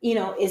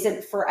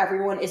isn't for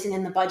everyone, isn't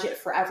in the budget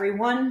for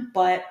everyone,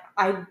 but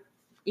I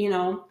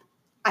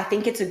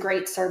think it's a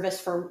great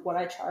service for what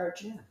I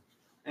charge. Yeah.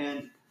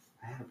 And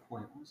I had a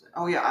point. What was it?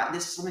 Oh yeah,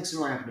 this is something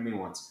similar happened to me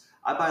once.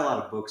 I buy a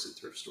lot of books at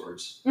thrift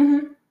stores,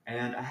 and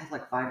I had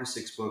like 5 or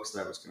 6 books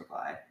that I was going to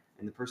buy.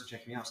 And the person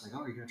checking me out was like,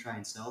 "Oh, are you going to try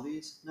and sell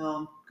these?" No,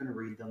 I'm going to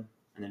read them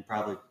and then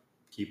probably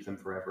keep them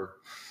forever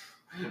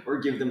or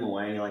give them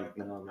away. Like,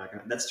 no, I'm not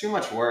going to. That's too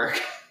much work.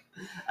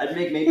 I'd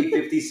make maybe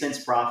 50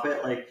 cents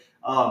profit. Like,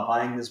 oh, I'm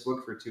buying this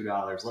book for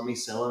 $2. Let me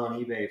sell it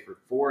on eBay for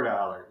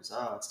 $4.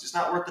 Oh, it's just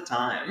not worth the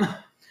time.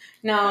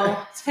 No,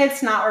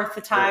 it's not worth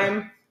the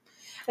time.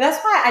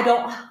 That's why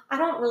I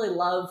don't really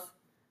love,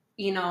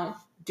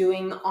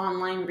 doing the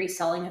online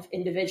reselling of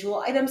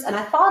individual items. And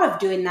I thought of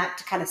doing that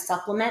to kind of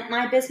supplement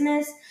my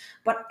business,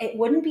 but it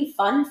wouldn't be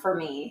fun for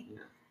me. Yeah.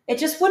 It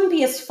just wouldn't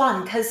be as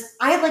fun, because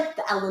I like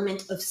the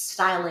element of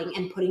styling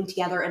and putting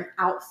together an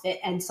outfit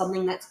and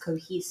something that's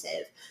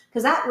cohesive,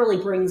 because that really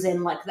brings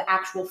in like the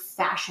actual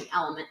fashion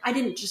element. I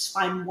didn't just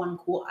find one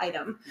cool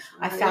item.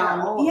 I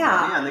found,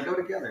 and they go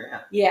together.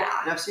 Yeah.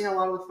 Yeah. And I've seen a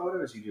lot of the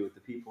photos you do with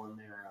the people in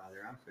their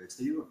outfits.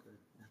 They do look good.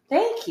 Yeah.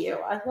 Thank you.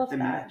 I love that.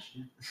 Match,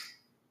 yeah.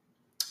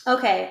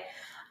 Okay.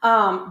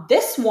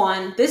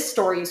 This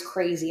story is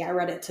crazy. I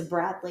read it to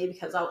Bradley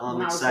because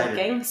when I was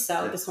looking.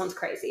 So this one's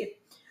crazy.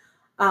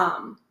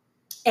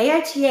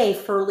 AITA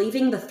for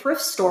leaving the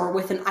thrift store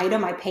with an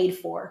item I paid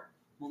for.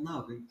 Well,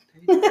 no, we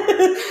paid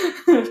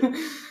for it.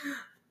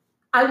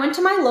 I went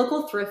to my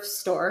local thrift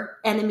store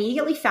and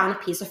immediately found a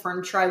piece of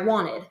furniture I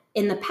wanted.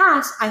 In the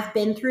past, I've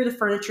been through the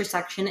furniture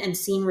section and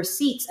seen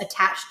receipts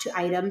attached to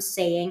items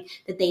saying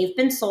that they've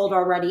been sold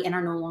already and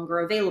are no longer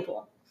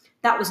available.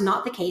 That was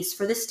not the case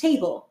for this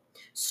table.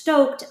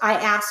 Stoked, I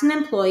asked an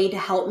employee to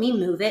help me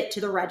move it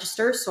to the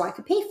register so I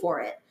could pay for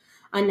it.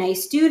 A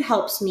nice dude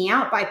helps me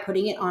out by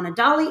putting it on a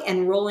dolly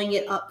and rolling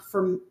it up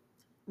front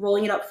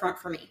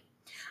for me.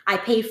 I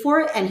pay for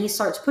it, and he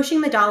starts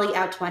pushing the dolly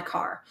out to my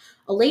car.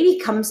 A lady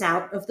comes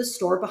out of the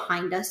store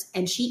behind us,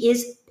 and she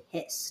is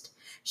pissed.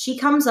 She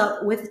comes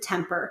up with a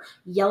temper,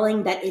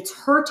 yelling that it's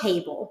her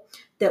table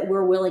that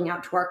we're wheeling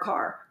out to our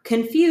car.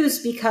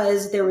 Confused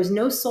because there was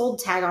no sold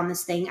tag on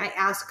this thing, I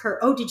ask her,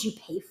 "Oh, did you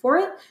pay for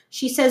it?"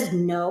 She says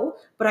no,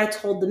 but I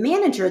told the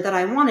manager that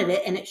I wanted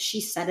it, and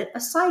she set it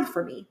aside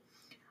for me.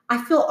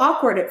 I feel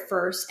awkward at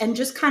first and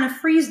just kind of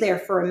freeze there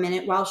for a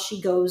minute while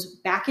she goes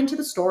back into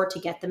the store to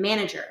get the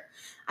manager.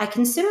 I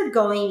considered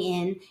going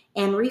in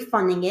and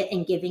refunding it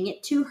and giving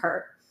it to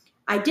her.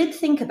 I did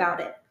think about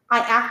it. I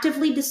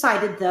actively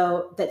decided,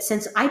 though, that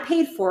since I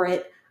paid for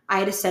it, I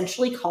had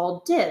essentially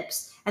called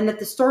dibs, and that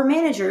the store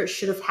manager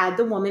should have had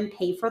the woman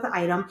pay for the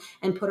item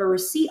and put a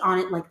receipt on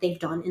it like they've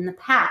done in the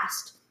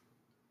past.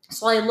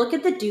 So I look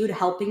at the dude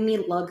helping me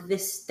lug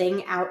this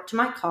thing out to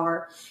my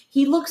car.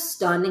 He looks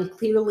stunned and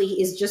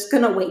clearly is just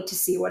going to wait to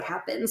see what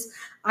happens.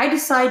 I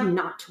decide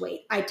not to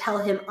wait. I tell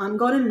him I'm not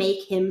going to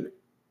make him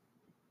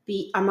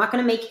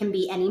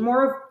be any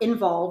more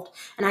involved,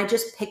 and I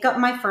just pick up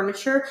my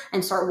furniture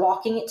and start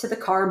walking it to the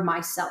car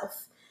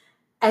myself.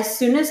 As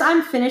soon as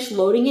I'm finished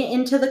loading it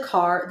into the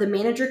car, the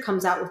manager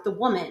comes out with the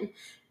woman.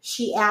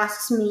 She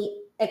asks me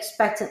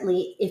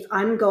expectantly if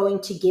I'm going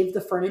to give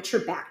the furniture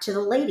back to the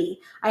lady.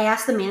 I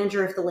asked the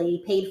manager if the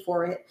lady paid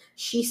for it.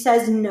 She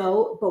says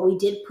no, but we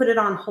did put it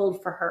on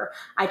hold for her.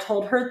 I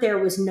told her there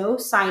was no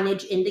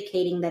signage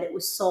indicating that it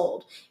was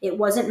sold. It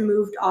wasn't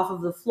moved off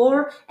of the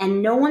floor,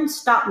 and no one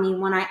stopped me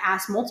when I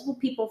asked multiple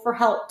people for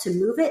help to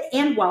move it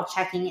and while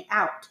checking it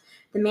out.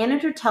 The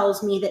manager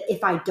tells me that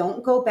if I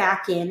don't go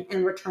back in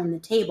and return the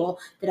table,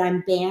 that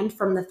I'm banned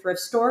from the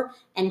thrift store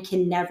and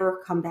can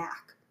never come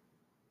back.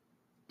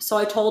 So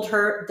I told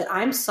her that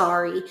I'm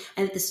sorry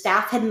and that the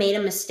staff had made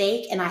a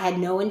mistake and I had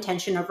no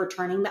intention of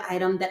returning the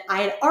item that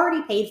I had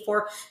already paid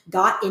for,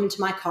 got into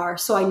my car,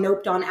 so I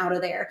noped on out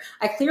of there.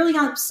 I clearly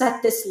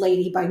upset this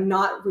lady by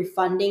not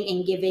refunding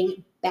and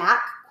giving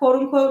back, quote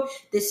unquote,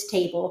 this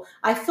table.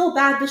 I feel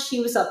bad that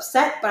she was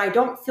upset, but I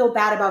don't feel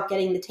bad about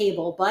getting the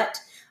table. But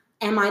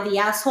am I the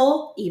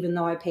asshole, even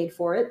though I paid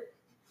for it?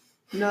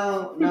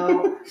 No.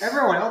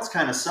 Everyone else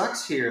kind of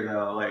sucks here,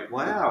 though. Like,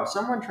 wow,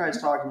 someone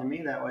tries talking to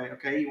me that way.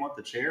 Okay, you want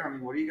the chair? I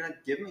mean, what are you going to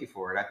give me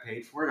for it? I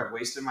paid for it. I've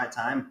wasted my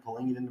time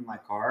pulling it into my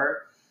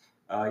car.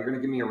 You're going to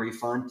give me a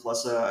refund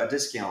plus a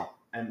discount.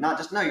 And you're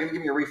going to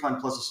give me a refund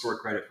plus a store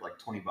credit for like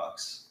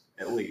 $20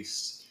 at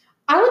least.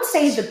 I would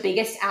say the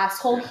biggest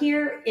asshole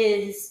here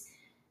is,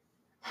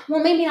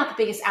 well, maybe not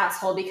the biggest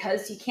asshole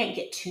because you can't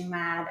get too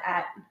mad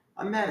at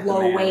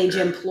low-wage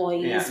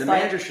employees. Yeah, the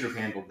manager should have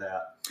handled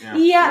that.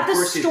 Yeah, the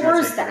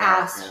store's the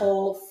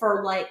asshole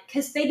for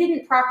because they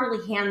didn't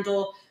properly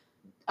handle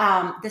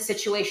the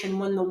situation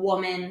when the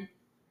woman,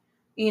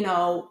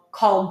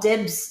 called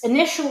dibs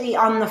initially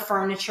on the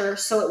furniture,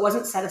 so it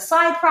wasn't set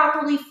aside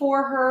properly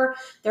for her.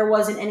 There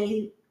wasn't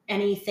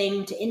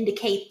anything to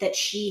indicate that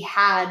she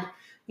had,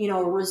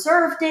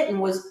 reserved it and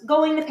was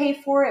going to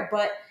pay for it.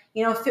 But,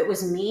 if it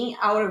was me,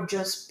 I would have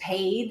just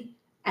paid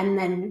and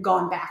then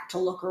gone back to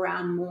look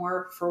around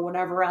more for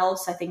whatever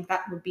else. I think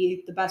that would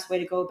be the best way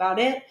to go about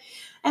it.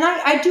 And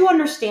I do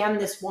understand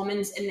this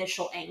woman's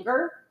initial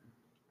anger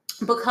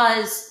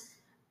because,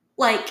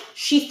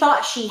 she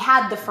thought she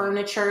had the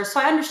furniture. So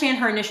I understand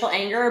her initial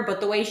anger, but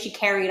the way she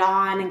carried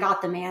on and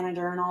got the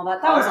manager and all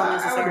that was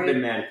unnecessary. I would have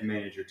been mad at the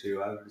manager,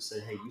 too. I would have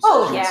said, hey, you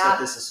said you'd set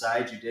this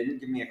aside. You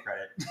didn't. Give me a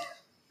credit.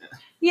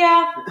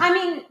 Yeah, I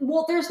mean,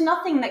 there's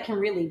nothing that can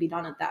really be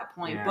done at that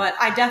point. Yeah. But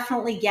I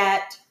definitely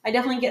get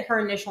her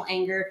initial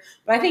anger.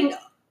 But I think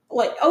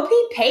OP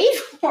paid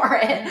for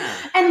it,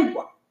 and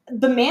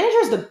the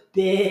manager's the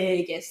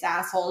biggest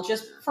asshole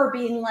just for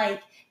being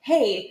like,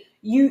 "Hey,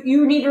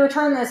 you need to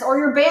return this, or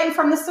you're banned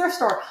from the thrift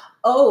store."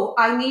 Oh,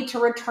 I need to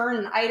return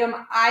an item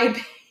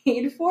I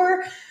paid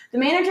for. The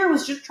manager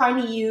was just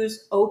trying to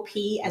use OP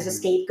as a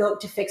scapegoat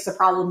to fix the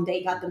problem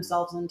they got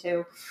themselves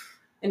into.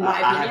 In my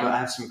opinion. I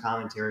have some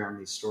commentary on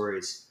these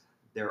stories.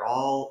 They're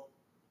all,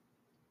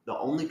 the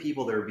only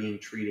people that are being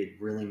treated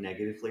really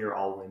negatively are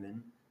all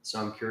women. So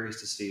I'm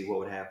curious to see what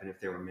would happen if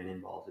there were men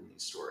involved in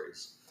these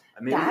stories.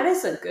 That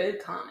is a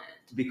good comment.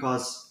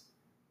 Because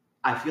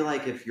I feel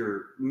like if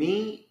you're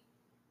me,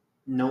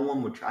 no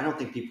one would try. I don't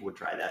think people would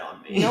try that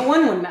on me. No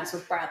one would mess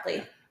with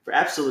Bradley.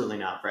 Absolutely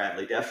not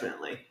Bradley,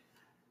 definitely.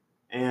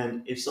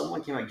 And if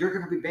someone came out, you're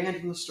going to be banned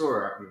from the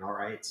store. I mean, all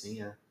right, see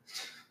ya.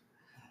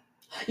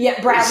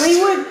 Yeah,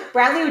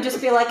 Bradley would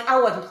just be like,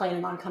 I wasn't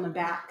planning on coming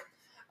back.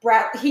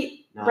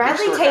 Bradley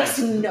takes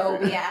no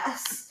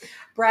BS.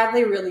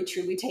 Bradley really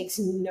truly takes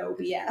no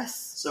BS.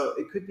 So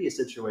it could be a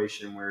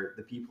situation where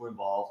the people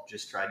involved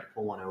just tried to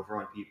pull one over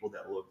on people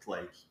that looked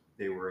like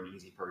they were an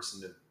easy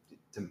person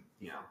to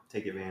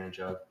take advantage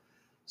of.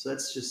 So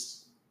that's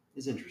just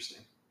is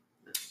interesting.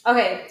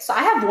 Okay, so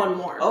I have one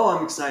more. Oh,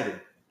 I'm excited.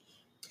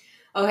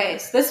 Okay,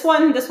 so this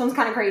one's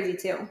kind of crazy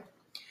too.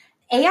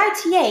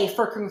 AITA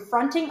for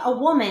confronting a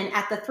woman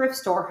at the thrift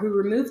store who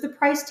removed the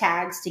price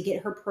tags to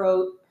get her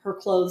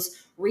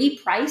clothes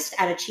repriced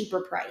at a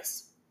cheaper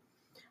price.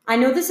 I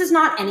know this is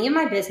not any of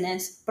my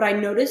business, but I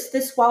noticed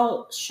this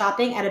while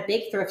shopping at a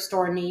big thrift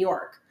store in New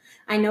York.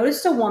 I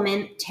noticed a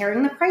woman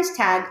tearing the price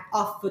tag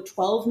off of a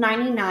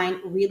 $12.99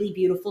 really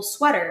beautiful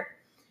sweater.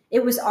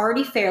 It was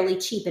already fairly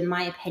cheap in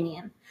my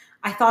opinion.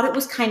 I thought it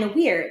was kind of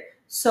weird.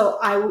 So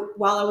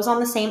while I was on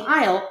the same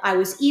aisle, I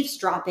was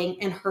eavesdropping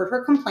and heard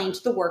her complain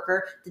to the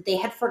worker that they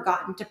had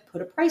forgotten to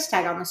put a price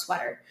tag on the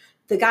sweater.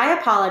 The guy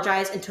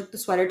apologized and took the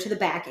sweater to the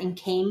back and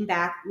came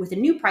back with a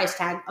new price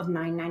tag of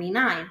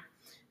 $9.99.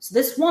 So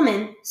this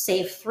woman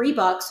saved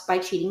 $3 by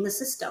cheating the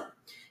system.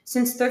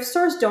 Since thrift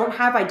stores don't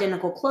have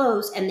identical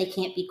clothes and they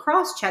can't be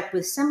cross-checked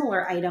with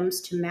similar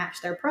items to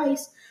match their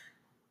price,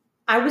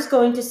 I was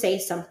going to say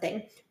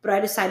something. but I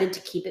decided to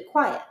keep it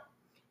quiet.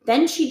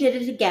 Then she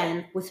did it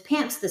again with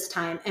pants this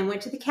time and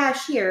went to the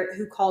cashier,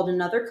 who called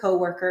another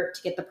coworker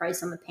to get the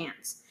price on the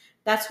pants.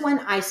 That's when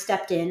I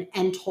stepped in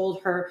and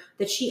told her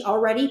that she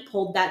already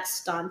pulled that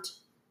stunt,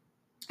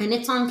 and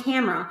it's on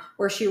camera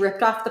where she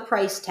ripped off the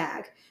price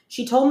tag.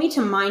 She told me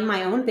to mind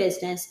my own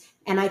business,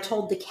 and I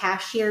told the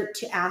cashier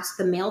to ask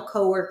the male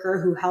coworker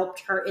who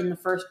helped her in the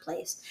first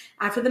place.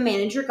 After the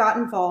manager got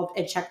involved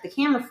and checked the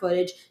camera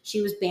footage,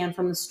 she was banned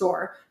from the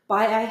store.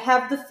 But I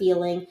have the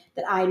feeling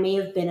that I may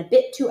have been a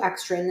bit too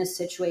extra in this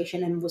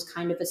situation and was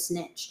kind of a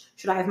snitch.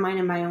 Should I have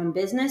minded my own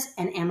business,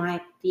 and am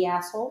I the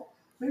asshole?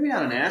 Maybe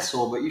not an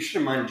asshole, but you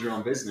should have minded your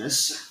own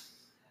business.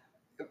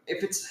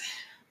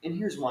 And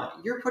here's why.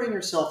 You're putting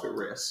yourself at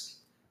risk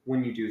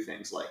when you do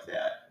things like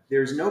that.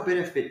 There's no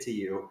benefit to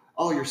you.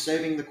 Oh, you're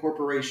saving the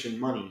corporation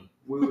money.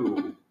 Woo.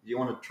 Do you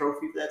want a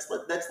trophy? That's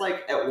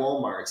like at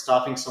Walmart,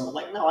 stopping someone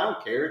like, no, I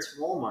don't care. It's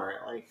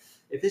Walmart. Like,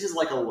 if this is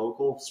like a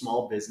local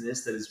small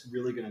business that is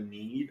really going to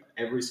need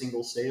every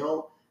single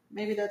sale,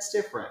 maybe that's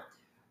different.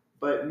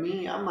 But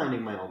me, I'm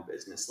minding my own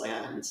business. Like,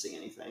 I didn't see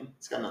anything.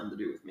 It's got nothing to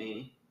do with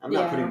me. I'm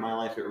not putting my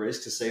life at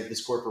risk to save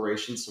this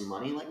corporation some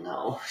money. Like,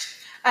 no.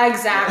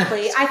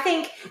 Exactly. I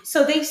think,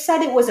 so they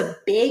said it was a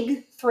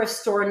big thrift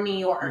store in New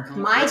York.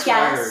 Mm-hmm.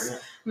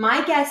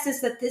 My guess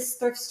is that this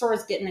thrift store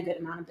is getting a good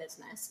amount of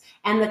business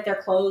and that their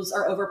clothes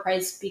are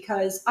overpriced,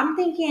 because I'm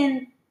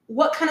thinking,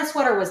 what kind of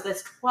sweater was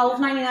this?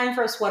 $12.99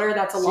 for a sweater?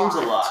 That's a lot.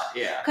 Seems a lot,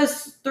 yeah.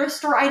 Because thrift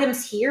store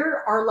items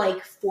here are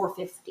like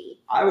 $4.50.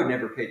 I would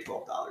never pay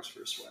 $12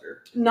 for a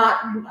sweater.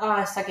 Not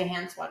a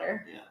secondhand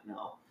sweater. Yeah,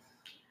 no.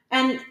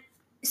 And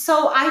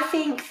so I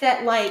think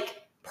that,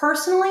 like,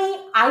 personally,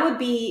 I would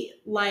be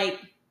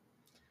like,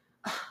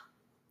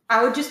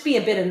 I would just be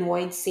a bit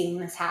annoyed seeing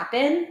this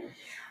happen,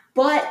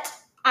 but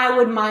I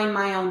would mind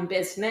my own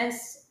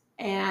business.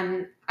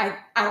 And I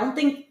don't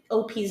think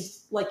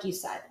OP's, like you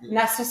said,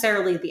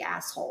 necessarily the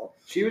asshole.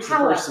 She was the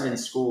person in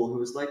school who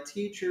was like,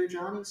 teacher,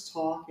 Johnny's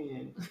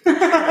talking.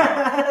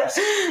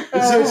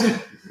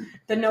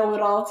 The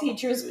know-it-all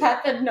teacher's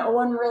pet that no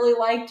one really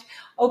liked.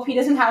 OP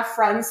doesn't have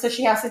friends, so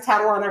she has to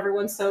tattle on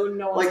everyone so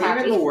no one's happy.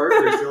 Like, even the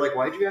workers, they're like,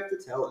 why'd you have to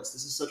tell us?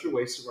 This is such a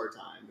waste of our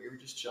time. We were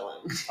just chilling.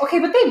 Okay,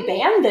 but they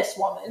banned this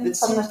woman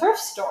from the thrift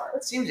store.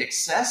 It seems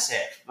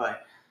excessive,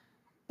 but...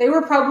 They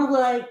were probably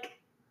like,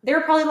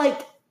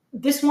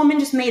 this woman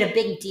just made a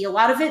big deal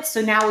out of it,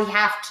 so now we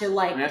have to,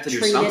 like,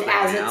 treat it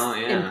as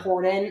it's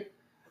important.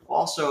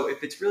 Also,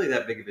 if it's really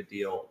that big of a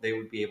deal, they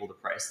would be able to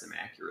price them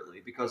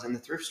accurately, because in the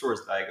thrift stores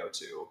that I go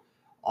to,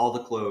 all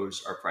the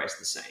clothes are priced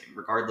the same,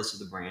 regardless of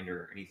the brand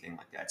or anything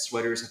like that.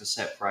 Sweaters have a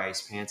set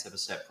price, pants have a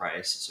set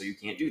price, so you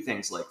can't do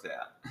things like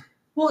that.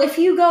 Well, if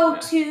you go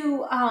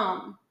to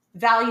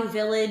Value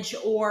Village,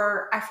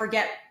 or I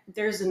forget,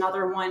 there's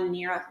another one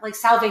near, like,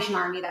 Salvation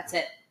Army, that's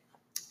it.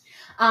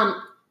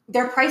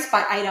 They're priced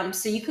by item,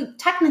 so you could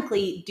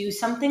technically do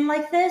something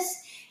like this,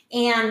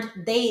 and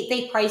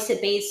they price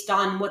it based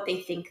on what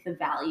they think the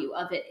value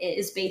of it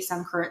is, based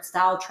on current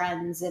style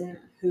trends and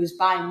who's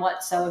buying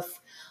what. So if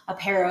a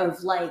pair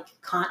of, like,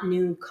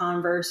 new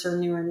Converse or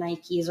newer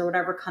Nikes or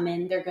whatever come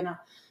in, they're gonna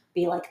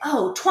be like,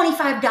 oh,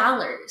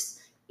 $25,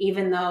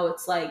 even though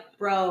it's like,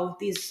 bro,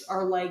 these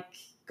are like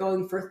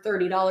going for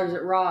 $30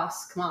 at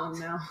Ross. Come on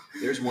now.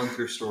 There's one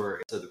thrift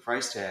store, so the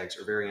price tags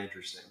are very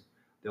interesting.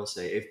 They'll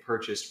say, if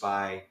purchased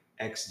by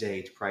X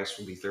date, price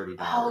will be $30.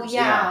 Oh,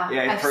 yeah.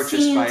 Yeah, if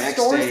purchased by X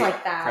date,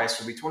 like price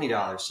will be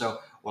 $20. So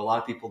what a lot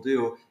of people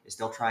do is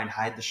they'll try and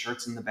hide the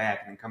shirts in the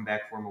back and then come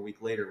back for them a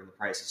week later when the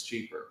price is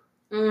cheaper.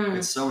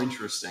 It's so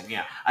interesting.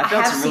 Yeah. I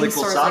found some really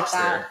cool socks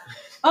there.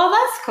 Oh,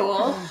 that's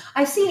cool.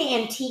 I've seen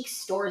antique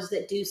stores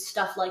that do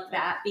stuff like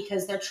that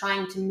because they're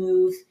trying to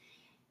move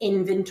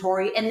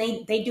inventory, and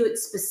they do it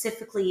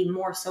specifically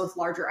more so with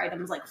larger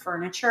items like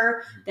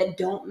furniture that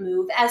don't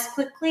move as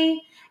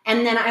quickly.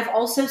 And then I've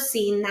also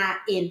seen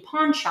that in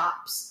pawn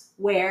shops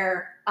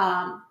where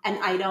an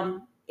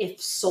item,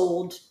 if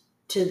sold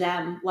to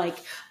them, like,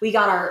 we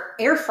got our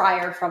air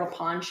fryer from a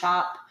pawn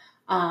shop,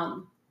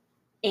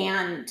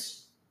 and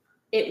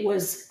it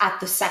was at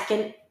the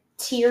second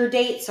tier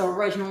date. So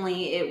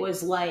originally it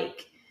was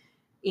like,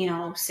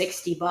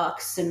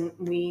 $60, and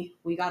we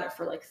got it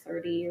for like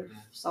 30 or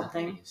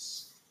something.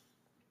 Nice.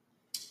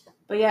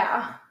 But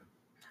yeah,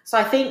 so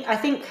I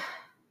think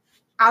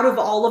out of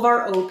all of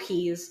our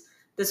OPs,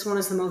 this one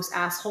is the most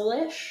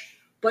asshole-ish,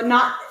 but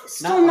not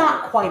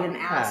quite an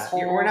asshole.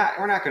 We're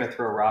not going to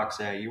throw rocks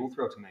at you. We'll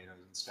throw tomatoes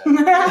instead.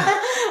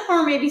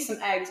 Or maybe some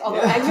eggs.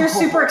 Although eggs are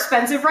super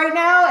expensive right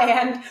now,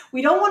 and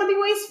we don't want to be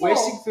wasteful.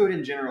 Wasting food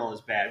in general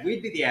is bad.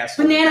 We'd be the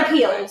asshole. Banana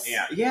peels.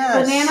 Yeah.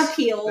 Yes. Banana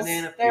peels.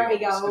 There we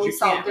go. You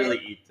can't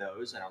really eat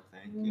those, I don't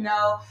think.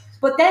 No.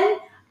 But then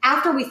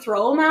after we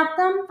throw them at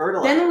them,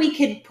 then we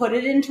could put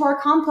it into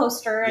our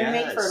composter and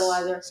make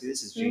fertilizer. See,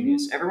 this is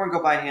genius. Everyone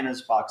go buy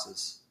Hannah's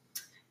boxes.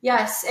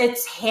 Yes,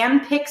 it's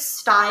Handpicked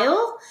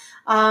Style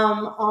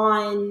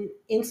on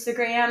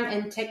Instagram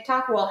and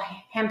TikTok. Well,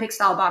 Handpicked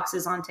Style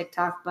boxes on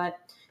TikTok, but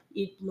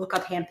you look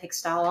up Handpicked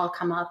Style, I'll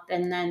come up.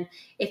 And then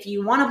if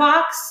you want a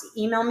box,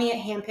 email me at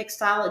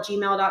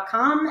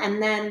handpickedstyle@gmail.com.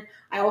 And then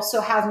I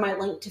also have my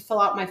link to fill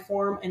out my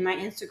form in my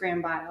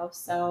Instagram bio.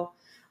 So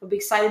I'll be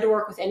excited to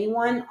work with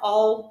anyone,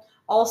 all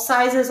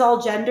sizes,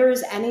 all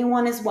genders.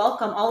 Anyone is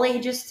welcome, all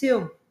ages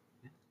too.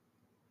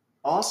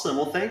 Awesome.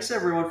 Well, thanks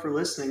everyone for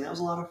listening. That was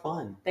a lot of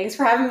fun. Thanks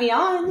for having me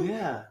on.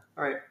 Yeah.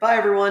 All right. Bye,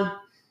 everyone.